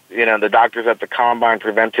the doctors at the combine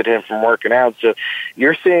prevented him from working out. So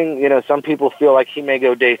you're seeing, some people feel like he may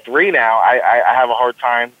go day 3 now. I have a hard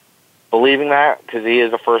time believing that because he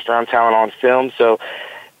is a first-round talent on film. So,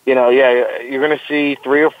 you're going to see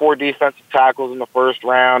 3 or 4 defensive tackles in the first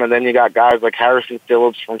round, and then you got guys like Harrison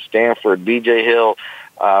Phillips from Stanford, B.J. Hill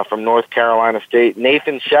from North Carolina State,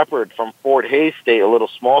 Nathan Shepard from Fort Hays State, a little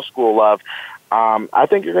small school love. I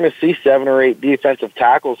think you're going to see 7 or 8 defensive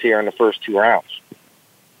tackles here in the first 2 rounds.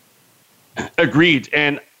 Agreed.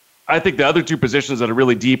 And I think the other 2 positions that are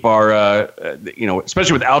really deep are,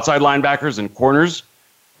 especially with outside linebackers and corners.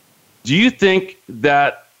 Do you think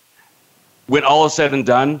that when all is said and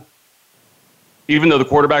done, even though the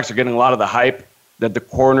quarterbacks are getting a lot of the hype, that the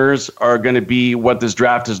corners are going to be what this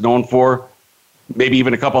draft is known for? Maybe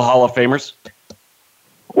even a couple Hall of Famers?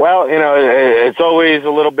 Well, it's always a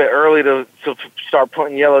little bit early to start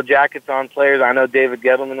putting yellow jackets on players. I know David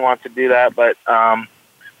Gettleman wants to do that, but,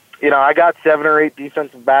 I got 7 or 8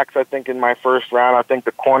 defensive backs, I think, in my first round. I think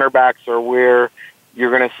the cornerbacks are where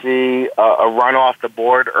you're going to see a run off the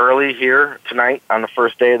board early here tonight on the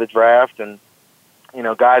first day of the draft. And,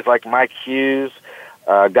 guys like Mike Hughes,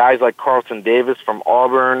 guys like Carlton Davis from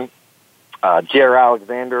Auburn, Jair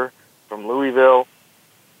Alexander from Louisville.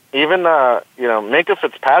 Even, Minkah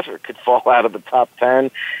Fitzpatrick could fall out of the top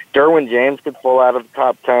 10. Derwin James could fall out of the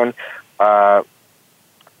top 10.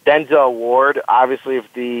 Denzel Ward, obviously,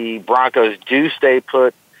 if the Broncos do stay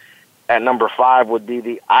put at number 5, would be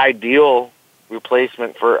the ideal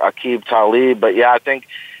replacement for Aqib Talib. But, I think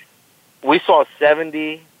we saw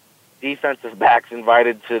 70 defensive backs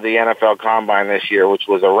invited to the NFL Combine this year, which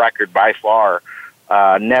was a record by far.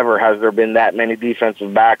 Never has there been that many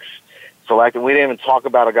defensive backs selected. We didn't even talk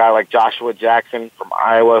about a guy like Joshua Jackson from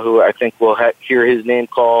Iowa, who I think we'll hear his name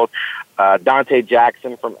called. Dante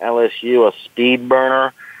Jackson from LSU, a speed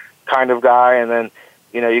burner kind of guy. And then,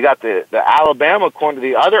 you got the Alabama corner,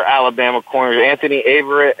 the other Alabama corners, Anthony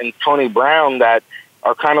Averett and Tony Brown, that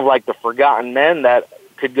are kind of like the forgotten men that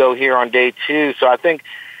could go here on day 2. So I think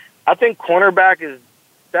cornerback is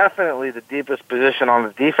definitely the deepest position on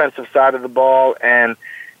the defensive side of the ball. And,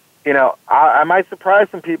 I might surprise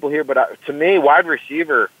some people here, but to me, wide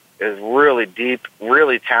receiver is really deep,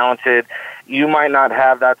 really talented. You might not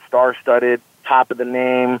have that star-studded,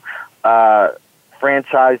 top-of-the-name,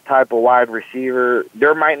 franchise type of wide receiver.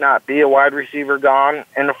 There might not be a wide receiver gone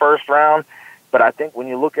in the first round, but I think when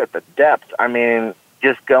you look at the depth,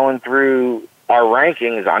 just going through our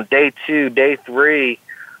rankings on day 2, day 3,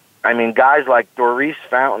 guys like Doris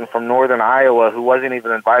Fountain from Northern Iowa, who wasn't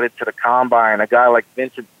even invited to the Combine, a guy like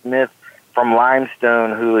Vincent Smith from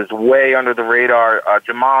Limestone, who is way under the radar,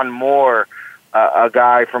 Jamon Moore, a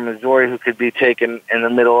guy from Missouri who could be taken in the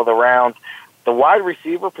middle of the round. The wide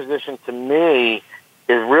receiver position, to me,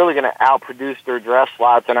 is really going to outproduce their draft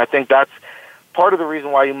slots, and I think that's part of the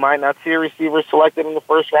reason why you might not see a receiver selected in the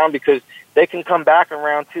first round, because they can come back in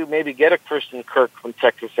round 2, maybe get a Christian Kirk from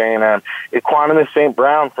Texas A&M. Equanimous St.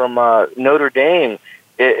 Brown from Notre Dame,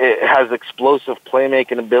 it has explosive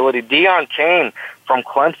playmaking ability. Deion Kane from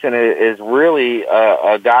Clemson is really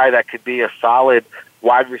a guy that could be a solid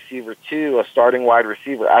wide receiver too, a starting wide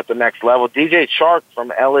receiver at the next level. DJ Chark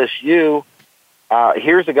from LSU,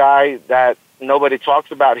 here's a guy that nobody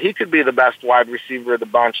talks about. He could be the best wide receiver of the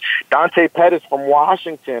bunch. Dante Pettis from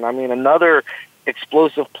Washington, another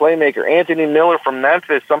explosive playmaker. Anthony Miller from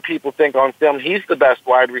Memphis, some people think on film he's the best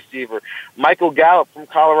wide receiver. Michael Gallup from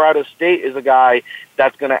Colorado State is a guy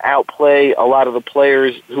that's going to outplay a lot of the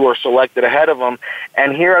players who are selected ahead of him.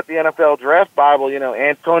 And here at the NFL Draft Bible,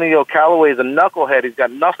 Antonio Callaway is a knucklehead. He's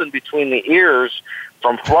got nothing between the ears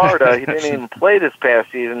from Florida. He didn't even play this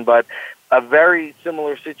past season, but a very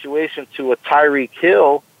similar situation to a Tyreek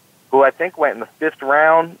Hill, who I think went in the 5th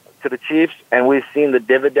round to the Chiefs, and we've seen the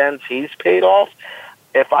dividends he's paid off.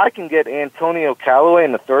 If I can get Antonio Callaway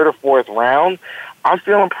in the 3rd or 4th round, I'm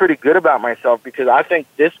feeling pretty good about myself, because I think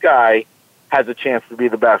this guy has a chance to be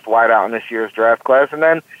the best wideout in this year's draft class. And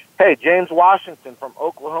then, hey, James Washington from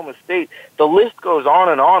Oklahoma State. The list goes on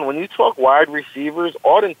and on. When you talk wide receivers,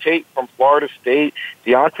 Auden Tate from Florida State,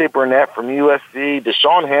 Deontay Burnett from USC,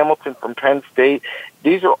 Deshaun Hamilton from Penn State,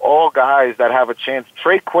 these are all guys that have a chance.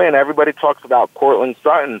 Trey Quinn, everybody talks about Cortland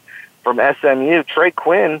Sutton from SMU. Trey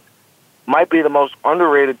Quinn might be the most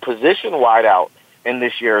underrated position wideout in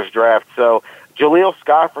this year's draft. So Jaleel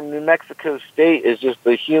Scott from New Mexico State is just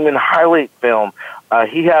a human highlight film.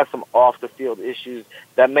 He has some off-the-field issues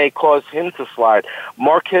that may cause him to slide.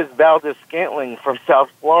 Marquez Valdez-Scantling from South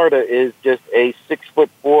Florida is just a 6'4",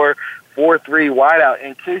 4'3" wideout.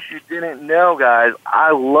 In case you didn't know, guys,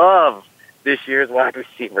 I love this year's wide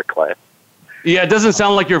receiver class. Yeah, it doesn't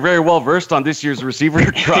sound like you're very well versed on this year's receiver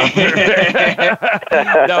crop.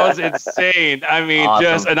 That was insane.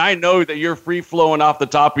 Awesome. And I know that you're free flowing off the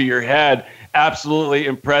top of your head. absolutely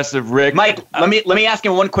impressive, Rick. Mike, let me ask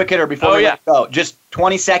him one quick hitter before we go. Just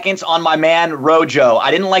 20 seconds on my man Rojo.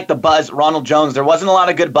 I didn't like the buzz, Ronald Jones. There wasn't a lot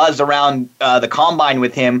of good buzz around the combine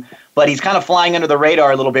with him, but he's kind of flying under the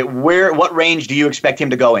radar a little bit. What range do you expect him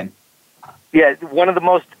to go in? Yeah, one of the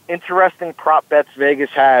most interesting prop bets Vegas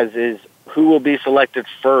has is who will be selected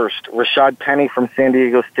first, Rashad Penny from San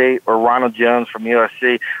Diego State or Ronald Jones from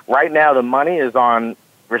USC. Right now, the money is on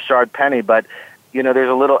Rashad Penny, but there's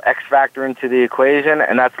a little X factor into the equation,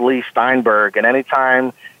 and that's Lee Steinberg. And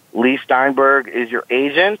anytime Lee Steinberg is your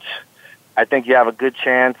agent, I think you have a good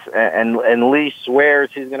chance. And Lee swears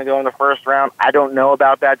he's going to go in the first round. I don't know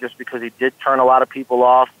about that just because he did turn a lot of people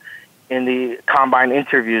off in the combine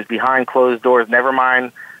interviews behind closed doors. Never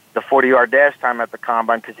mind the 40-yard dash time at the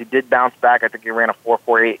combine, because he did bounce back. I think he ran a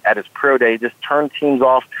 4.48 at his pro day. He just turned teams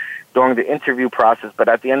off during the interview process. But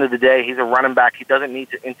at the end of the day, he's a running back. He doesn't need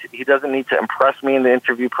to impress me in the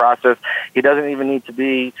interview process. He doesn't even need to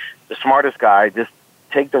be the smartest guy. Just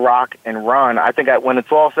take the rock and run. I think when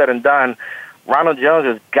it's all said and done, Ronald Jones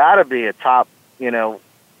has got to be a top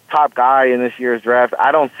guy in this year's draft.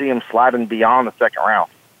 I don't see him sliding beyond the second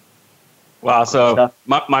round. Wow, so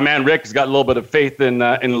my man Rick has got a little bit of faith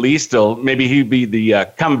in Lee still. Maybe he'd be the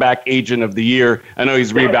comeback agent of the year. I know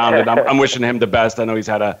he's rebounded. I'm wishing him the best. I know he's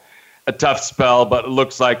had a tough spell, but it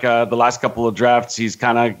looks like the last couple of drafts he's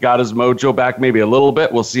kind of got his mojo back maybe a little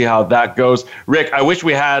bit. We'll see how that goes. Rick, I wish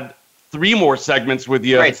we had 3 more segments with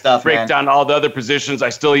you. Great stuff, break man. down all the other positions. I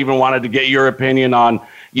still even wanted to get your opinion on,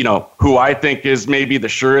 who I think is maybe the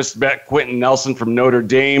surest bet, Quentin Nelson from Notre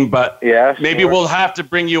Dame. But maybe we'll have to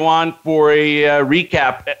bring you on for a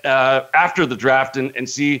recap after the draft and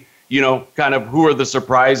see, kind of who are the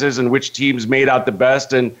surprises and which teams made out the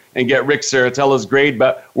best and get Rick Serritella's grade.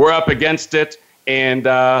 But we're up against it. And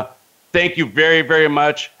thank you very, very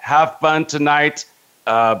much. Have fun tonight.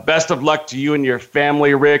 Best of luck to you and your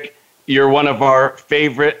family, Rick. You're one of our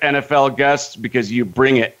favorite NFL guests because you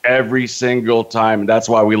bring it every single time. That's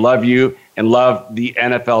why we love you and love the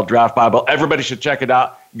NFL Draft Bible. Everybody should check it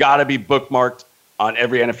out. Got to be bookmarked on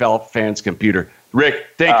every NFL fan's computer. Rick,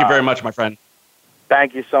 thank you very much, my friend.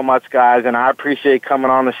 Thank you so much, guys, and I appreciate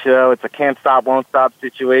coming on the show. It's a can't stop, won't stop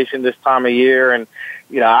situation this time of year, and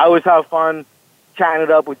I always have fun chatting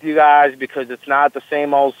it up with you guys because it's not the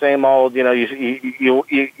same old. You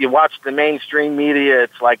watch the mainstream media,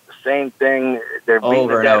 it's like the same thing. They're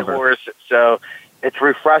beating a dead horse. So it's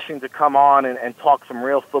refreshing to come on and talk some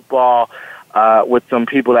real football with some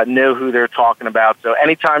people that know who they're talking about. So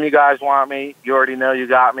anytime you guys want me, you already know you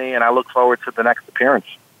got me, and I look forward to the next appearance.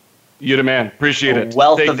 You the man. Appreciate it.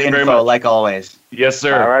 Wealth of info, like always. Yes,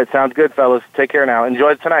 sir. All right. Sounds good, fellas. Take care now.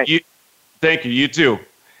 Enjoy tonight. Thank you. You too.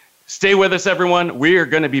 Stay with us, everyone. We are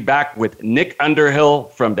going to be back with Nick Underhill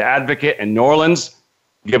from The Advocate in New Orleans,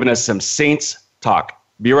 giving us some Saints talk.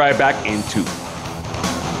 Be right back in 2.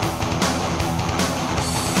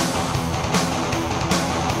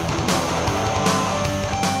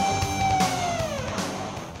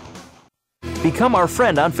 Become our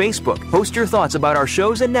friend on Facebook. Post your thoughts about our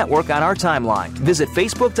shows and network on our timeline. Visit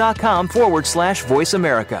facebook.com/Voice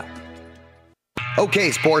America.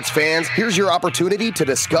 Okay, sports fans, here's your opportunity to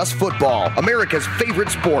discuss football, America's favorite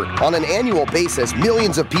sport. On an annual basis,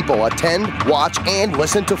 millions of people attend, watch, and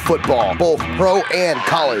listen to football, both pro and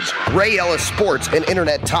college. Ray Ellis Sports, an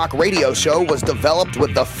internet talk radio show, was developed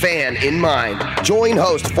with the fan in mind. Join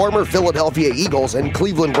host, former Philadelphia Eagles and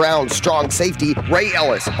Cleveland Browns strong safety Ray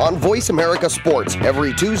Ellis on Voice America Sports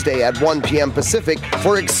every Tuesday at 1 p.m. Pacific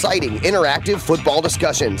for exciting, interactive football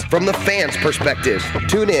discussions from the fans' perspective.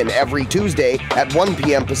 Tune in every Tuesday at 1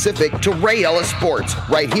 p.m. Pacific to Ray Ellis Sports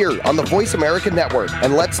right here on the Voice America Network,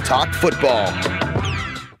 and let's talk football.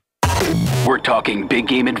 We're talking big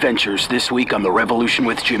game adventures this week on The Revolution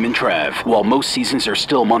with Jim and Trav. While most seasons are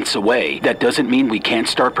still months away, that doesn't mean we can't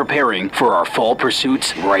start preparing for our fall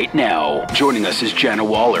pursuits right now. Joining us is Jana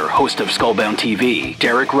Waller, host of Skullbound TV,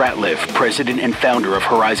 Derek Ratliff, president and founder of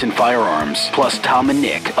Horizon Firearms, plus Tom and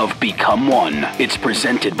Nick of Become One. It's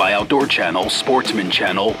presented by Outdoor Channel, Sportsman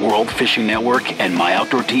Channel, World Fishing Network, and My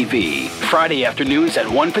Outdoor TV. Friday afternoons at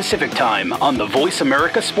 1 Pacific Time on the Voice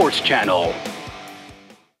America Sports Channel.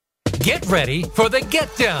 Get ready for the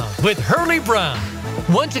Get Down with Hurley Brown.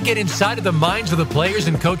 Want to get inside of the minds of the players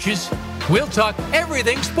and coaches? We'll talk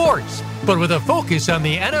everything sports, but with a focus on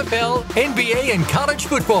the NFL, NBA, and college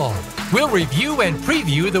football. We'll review and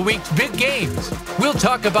preview the week's big games. We'll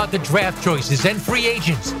talk about the draft choices and free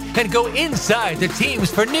agents and go inside the teams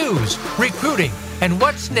for news, recruiting, and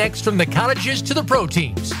what's next from the colleges to the pro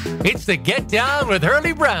teams. It's the Get Down with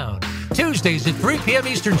Hurley Brown. Tuesdays at 3 p.m.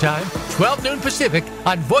 Eastern Time, 12 noon Pacific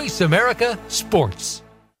on Voice America Sports.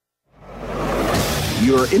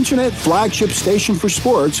 your internet flagship station for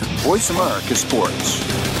sports, Voice America Sports.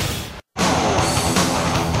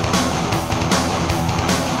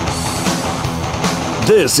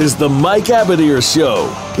 This is the Mike Abadir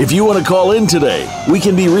Show. If you want to call in today, we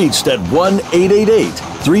can be reached at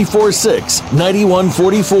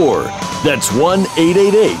 1-888-346-9144. That's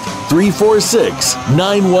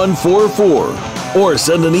 1-888-346-9144. Or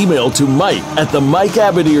send an email to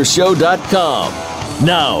mike@themikeabadirshow.com.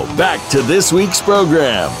 Now, back to this week's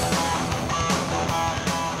program.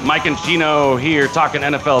 Mike and Gino here talking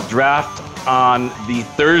NFL draft on the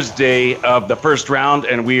Thursday of the first round,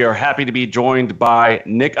 and we are happy to be joined by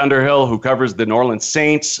Nick Underhill, who covers the New Orleans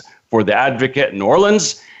Saints for The Advocate New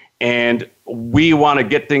Orleans. And we want to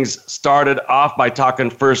get things started off by talking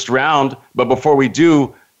first round. But before we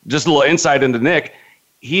do, just a little insight into Nick.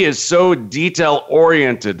 He is so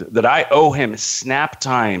detail-oriented that I owe him snap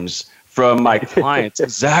times from my client,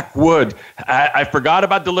 Zach Wood. I forgot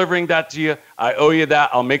about delivering that to you. I owe you that.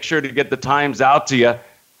 I'll make sure to get the times out to you.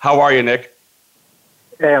 How are you, Nick?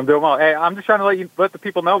 Hey, I'm doing well. Hey, I'm just trying to let the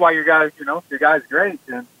people know why your guys great,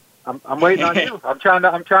 and I'm waiting on you. I'm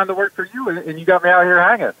trying to work for you, and you got me out here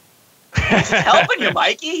hanging. He's helping you,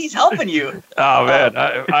 Mikey. He's helping you. Oh man,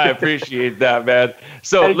 I appreciate that, man.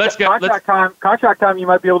 So hey, let's get contract time. You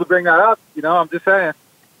might be able to bring that up. I'm just saying.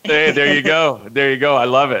 Hey, there you go. There you go. I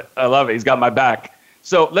love it. He's got my back.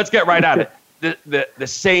 So let's get right at it. The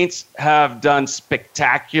Saints have done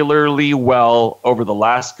spectacularly well over the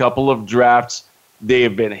last couple of drafts. They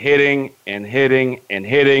have been hitting and hitting and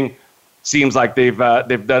hitting. Seems like they've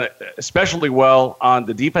done it especially well on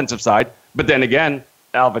the defensive side. But then again,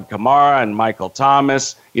 Alvin Kamara and Michael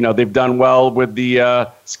Thomas, they've done well with the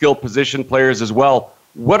skill position players as well.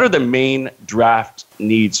 What are the main draft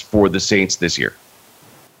needs for the Saints this year?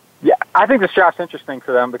 Yeah, I think this draft's interesting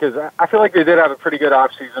for them because I feel like they did have a pretty good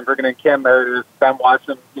offseason, bringing in Cam Meredith, Ben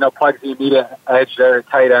Watson, plugs the immediate edge there at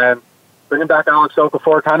tight end. Bringing back Alex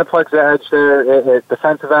Okafor kind of plugs the edge there at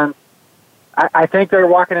defensive end. I think they're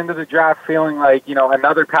walking into the draft feeling like,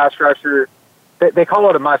 another pass rusher. They call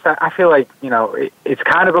it a must. I feel like, it's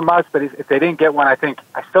kind of a must, but if they didn't get one, I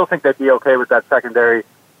still think they'd be okay with that secondary.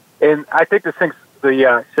 And I think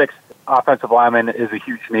the sixth offensive lineman is a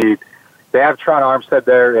huge need. They have Tron Armstead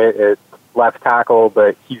there at left tackle,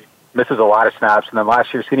 but he misses a lot of snaps. And then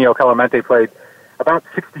last year, Senio Clemente played about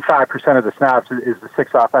 65% of the snaps is the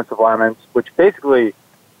sixth offensive lineman, which basically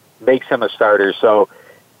makes him a starter. So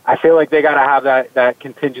I feel like they got to have that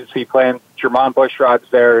contingency plan. Jermon Bushrod's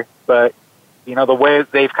there, but the way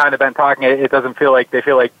they've kind of been talking, it doesn't feel like they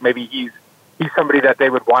feel like maybe he's somebody that they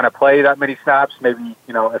would want to play that many snaps. Maybe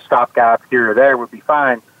a stopgap here or there would be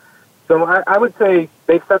fine. So I would say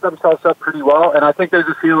they've set themselves up pretty well, and I think there's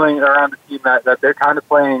a feeling around the team that they're kind of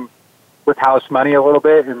playing with house money a little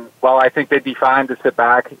bit. And while I think they'd be fine to sit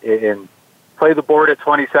back and play the board at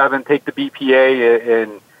 27, take the BPA,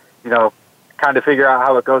 and kind of figure out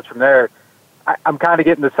how it goes from there. I'm kind of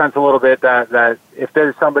getting the sense a little bit that if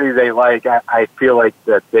there's somebody they like, I feel like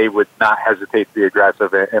that they would not hesitate to be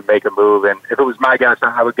aggressive and make a move. And if it was my guess,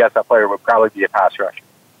 I would guess that player would probably be a pass rusher.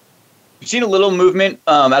 You've seen a little movement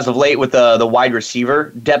as of late with the wide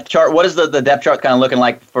receiver depth chart. What is the depth chart kind of looking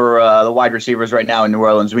like for the wide receivers right now in New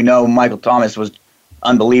Orleans? We know Michael Thomas was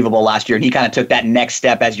unbelievable last year, and he kind of took that next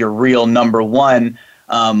step as your real number one.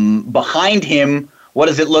 Behind him, what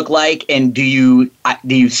does it look like? And do you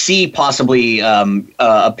see possibly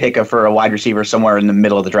a pick for a wide receiver somewhere in the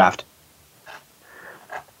middle of the draft?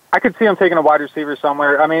 I could see them taking a wide receiver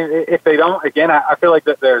somewhere. I mean, if they don't, again, I feel like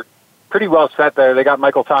that they're pretty well set there. They got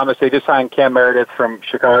Michael Thomas. They just signed Cam Meredith from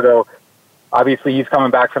Chicago. Obviously, he's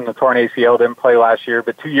coming back from the torn ACL. Didn't play last year,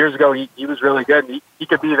 but 2 years ago he was really good. And he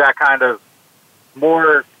could be that kind of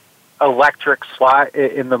more electric slot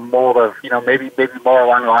in the mold of maybe more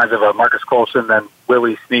along the lines of a Marcus Colson than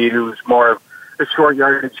Willie Snead, who's more of a short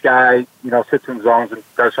yardage guy. Sits in zones and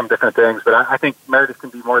does some different things. But I think Meredith can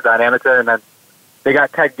be more dynamic there. And then they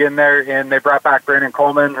got Ted Ginn there, and they brought back Brandon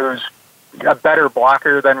Coleman, who's a better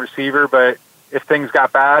blocker than receiver, but if things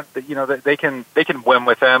got bad, they can win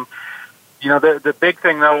with him. The big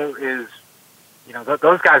thing though is,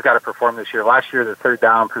 those guys got to perform this year. Last year, the third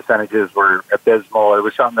down percentages were abysmal. It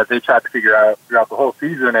was something that they tried to figure out throughout the whole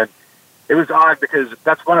season, and it was odd because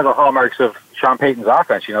that's one of the hallmarks of Sean Payton's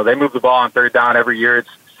offense. They move the ball on third down every year. It's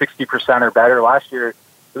 60% or better. Last year,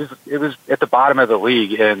 it was at the bottom of the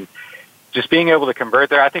league, and just being able to convert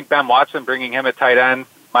there. I think Ben Watson, bringing him at tight end,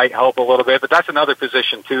 might help a little bit, but that's another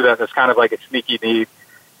position too that's kind of like a sneaky need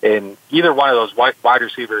in either one of those wide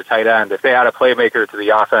receiver or tight end. If they had a playmaker to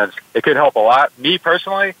the offense, it could help a lot. Me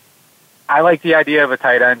personally, I like the idea of a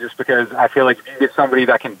tight end just because I feel like if you get somebody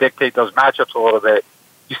that can dictate those matchups a little bit,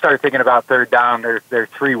 you start thinking about third down, they're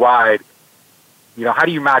three wide. How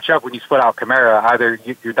do you match up when you split out Kamara? Either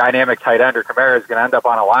your dynamic tight end or Kamara is going to end up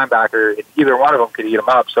on a linebacker. Either one of them could eat him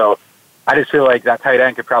up. So I just feel like that tight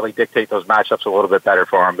end could probably dictate those matchups a little bit better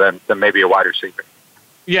for him than maybe a wide receiver.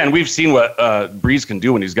 Yeah, and we've seen what Breeze can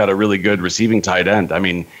do when he's got a really good receiving tight end. I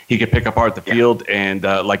mean, he can pick apart the field, and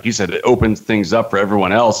like you said, it opens things up for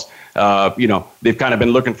everyone else. They've kind of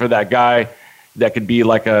been looking for that guy that could be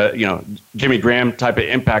like a Jimmy Graham type of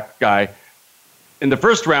impact guy. In the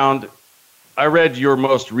first round, I read your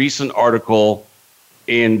most recent article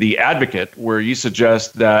in The Advocate where you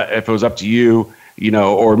suggest that if it was up to you,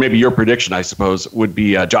 or maybe your prediction, I suppose, would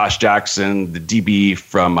be Josh Jackson, the DB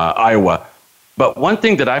from Iowa. But one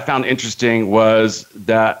thing that I found interesting was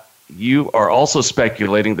that you are also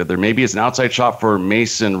speculating that there maybe is an outside shot for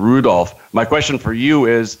Mason Rudolph. My question for you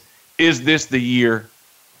is this the year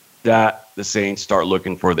that the Saints start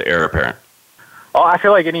looking for the heir apparent? Oh, I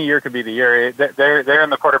feel like any year could be the year. They're in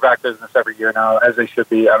the quarterback business every year now, as they should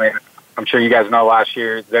be. I mean, I'm sure you guys know last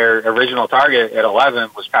year their original target at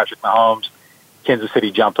 11 was Patrick Mahomes. Kansas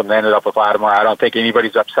City jumped them. They ended up with Lattimore. I don't think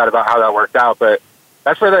anybody's upset about how that worked out, but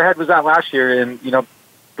that's where their head was at last year. And,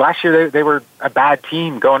 last year they were a bad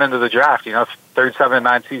team going into the draft, third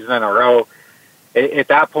 7-9 season in a row. At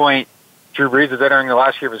that point, Drew Brees is entering the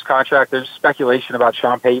last year of his contract. There's speculation about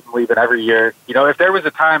Sean Payton leaving every year. If there was a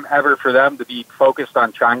time ever for them to be focused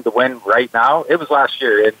on trying to win right now, it was last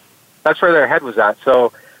year. And that's where their head was at.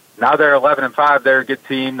 So now they're 11-5. They're a good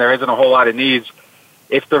team. There isn't a whole lot of needs.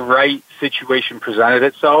 If the right situation presented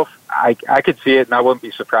itself, I could see it, and I wouldn't be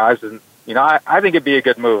surprised. And, I think it'd be a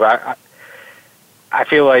good move. I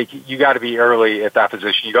feel like you got to be early at that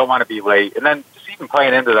position. You don't want to be late. And then just even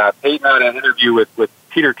playing into that, Peyton had an interview with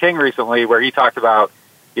Peter King recently where he talked about,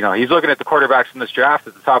 he's looking at the quarterbacks in this draft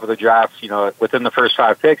at the top of the draft, within the first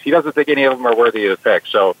 5 picks. He doesn't think any of them are worthy of the pick.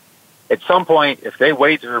 So at some point, if they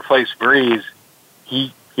wait to replace Breeze,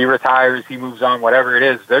 he retires, he moves on, whatever it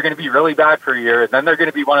is, they're going to be really bad for a year. And then they're going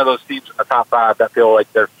to be one of those teams in the top 5 that feel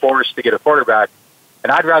like they're forced to get a quarterback.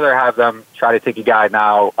 And I'd rather have them try to take a guy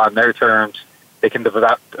now on their terms. They can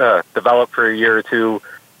develop for a year or two,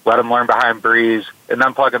 let him learn behind Breeze, and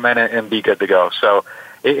then plug him in and be good to go. So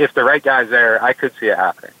if the right guy's there, I could see it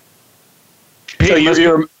happening. So you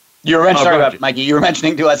were mentioning, sorry about Mikey. You were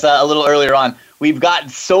mentioning to us a little earlier on. We've gotten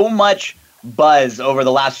so much buzz over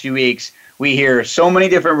the last few weeks. We hear so many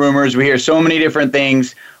different rumors. We hear so many different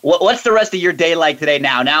things. What's the rest of your day like today?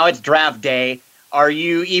 Now it's draft day. Are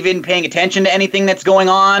you even paying attention to anything that's going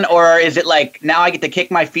on? Or is it like, now I get to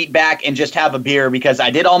kick my feet back and just have a beer because I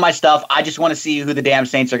did all my stuff. I just want to see who the damn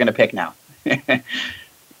Saints are going to pick now.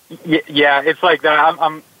 Yeah, it's like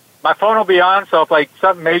that. My phone will be on, so if like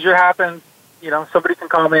something major happens, somebody can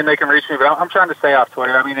call me and they can reach me. But I'm trying to stay off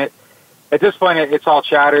Twitter. I mean, at this point, it's all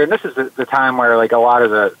chatter. And this is the time where like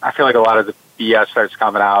I feel like a lot of the BS starts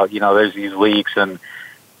coming out. There's these leaks and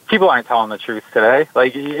people aren't telling the truth today.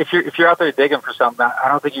 Like if you're out there digging for something, I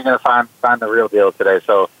don't think you're going to find the real deal today.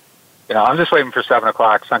 So, I'm just waiting for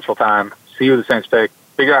 7:00 Central Time, see who the Saints pick,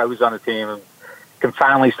 figure out who's on the team, and can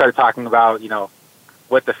finally start talking about,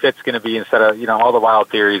 what the fit's going to be instead of, all the wild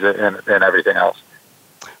theories and everything else.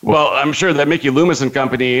 Well, I'm sure that Mickey Loomis and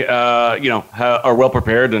company, are well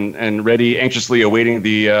prepared and ready, anxiously awaiting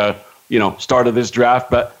the, start of this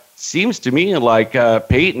draft. But seems to me like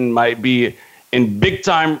Peyton might be in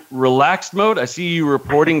big-time relaxed mode. I see you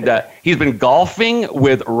reporting that he's been golfing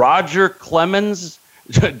with Roger Clemens,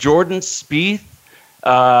 Jordan Spieth,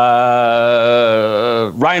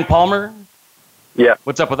 Ryan Palmer. Yeah.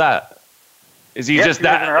 What's up with that? Is he just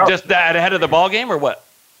that ahead of the ball game or what?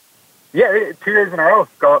 Yeah, 2 years in a row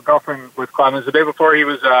golfing with Clemens. The day before it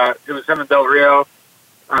was him and Del Rio.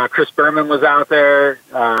 Chris Berman was out there.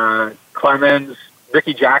 Clemens,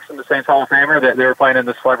 Ricky Jackson, the Saints Hall of Famer, that they were playing in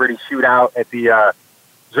the celebrity shootout at the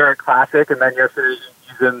Zurich Classic, and then yesterday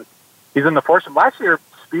he's in the foursome. Last year,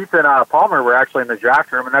 Spieth and Palmer were actually in the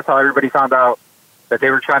draft room, and that's how everybody found out that they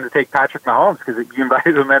were trying to take Patrick Mahomes because you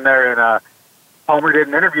invited them in there, and Palmer did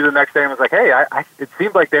an interview the next day and was like, "Hey, it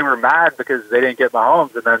seemed like they were mad because they didn't get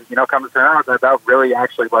Mahomes," and then come to turn out that really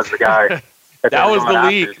actually was the guy. That was the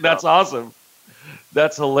leak. So. That's awesome.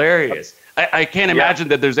 That's hilarious. I can't imagine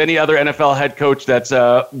that there's any other NFL head coach that's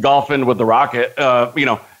golfing with the Rocket, on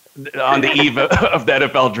the eve of the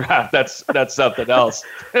NFL draft. That's something else.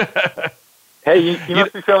 Hey, you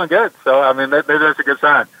must be feeling good. So, I mean, maybe that's a good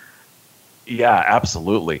sign. Yeah,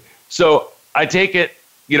 absolutely. So I take it,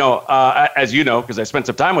 as you know, because I spent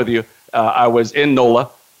some time with you, I was in NOLA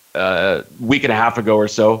a week and a half ago or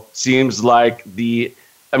so. Seems like the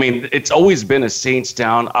I mean, it's always been a Saints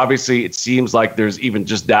town. Obviously, it seems like there's even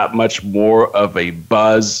just that much more of a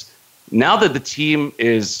buzz. Now that the team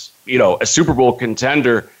is, a Super Bowl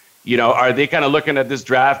contender, are they kind of looking at this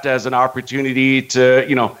draft as an opportunity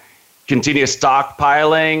to, continue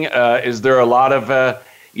stockpiling? Is there a lot of,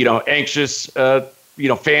 anxious,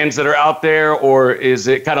 fans that are out there, or is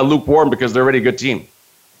it kind of lukewarm because they're already a good team?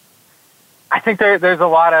 I think there's a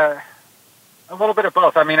little bit of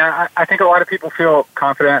both. I mean, I think a lot of people feel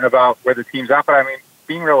confident about where the team's at, but I mean,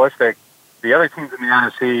 being realistic, the other teams in the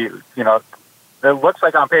NFC, it looks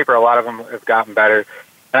like on paper a lot of them have gotten better.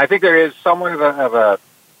 And I think there is somewhat of a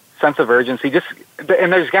sense of urgency,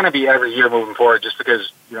 and there's going to be every year moving forward, just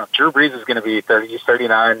because, Drew Brees is going to be 30, he's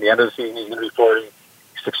 39, the end of the season he's going to be 40,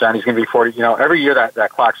 6'9", he's going to be 40, every year that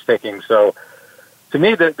clock's ticking. So to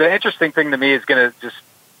me, the interesting thing to me is going to just,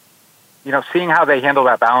 seeing how they handle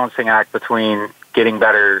that balancing act between getting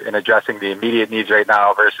better and addressing the immediate needs right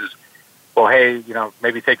now versus, well, hey,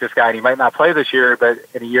 maybe take this guy and he might not play this year, but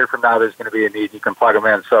in a year from now there's going to be a need, you can plug him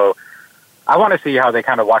in. So I want to see how they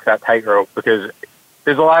kind of walk that tightrope, because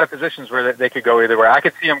there's a lot of positions where they could go either way. I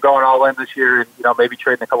could see them going all in this year and, maybe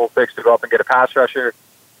trading a couple of picks to go up and get a pass rusher.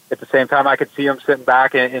 At the same time, I could see them sitting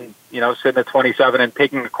back and sitting at 27 and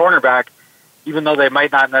taking a cornerback, even though they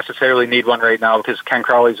might not necessarily need one right now, because Ken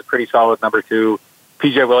Crawley's a pretty solid number 2.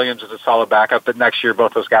 P.J. Williams is a solid backup, but next year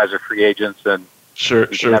both those guys are free agents, and sure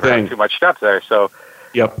never thing. have too much depth there. So,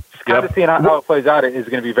 just kind of seeing how it plays out is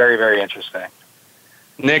going to be very, very interesting.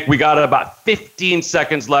 Nick, we got about 15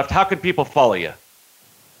 seconds left. How can people follow you?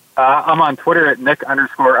 I'm on Twitter at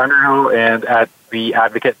Nick_Underhill and at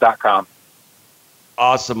theadvocate.com.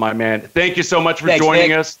 Awesome, my man. Thank you so much for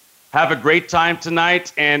joining us. Have a great time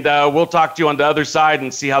tonight, and we'll talk to you on the other side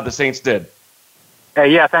and see how the Saints did.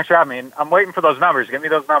 Hey, yeah, thanks for having me. I'm waiting for those numbers. Give me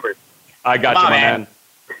those numbers. I got you, my man.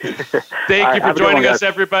 Thank you for joining us,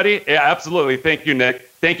 everybody. Yeah, absolutely. Thank you, Nick.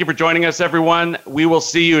 Thank you for joining us, everyone. We will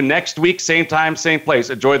see you next week, same time, same place.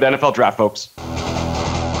 Enjoy the NFL draft, folks.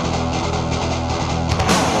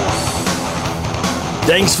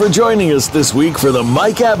 Thanks for joining us this week for the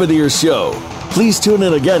Mike Abadir Show. Please tune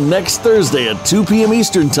in again next Thursday at 2 p.m.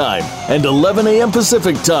 Eastern Time and 11 a.m.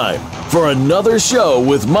 Pacific Time for another show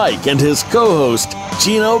with Mike and his co-host,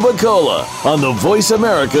 Gino Bacola, on the Voice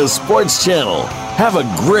America Sports Channel. Have a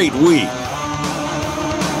great week.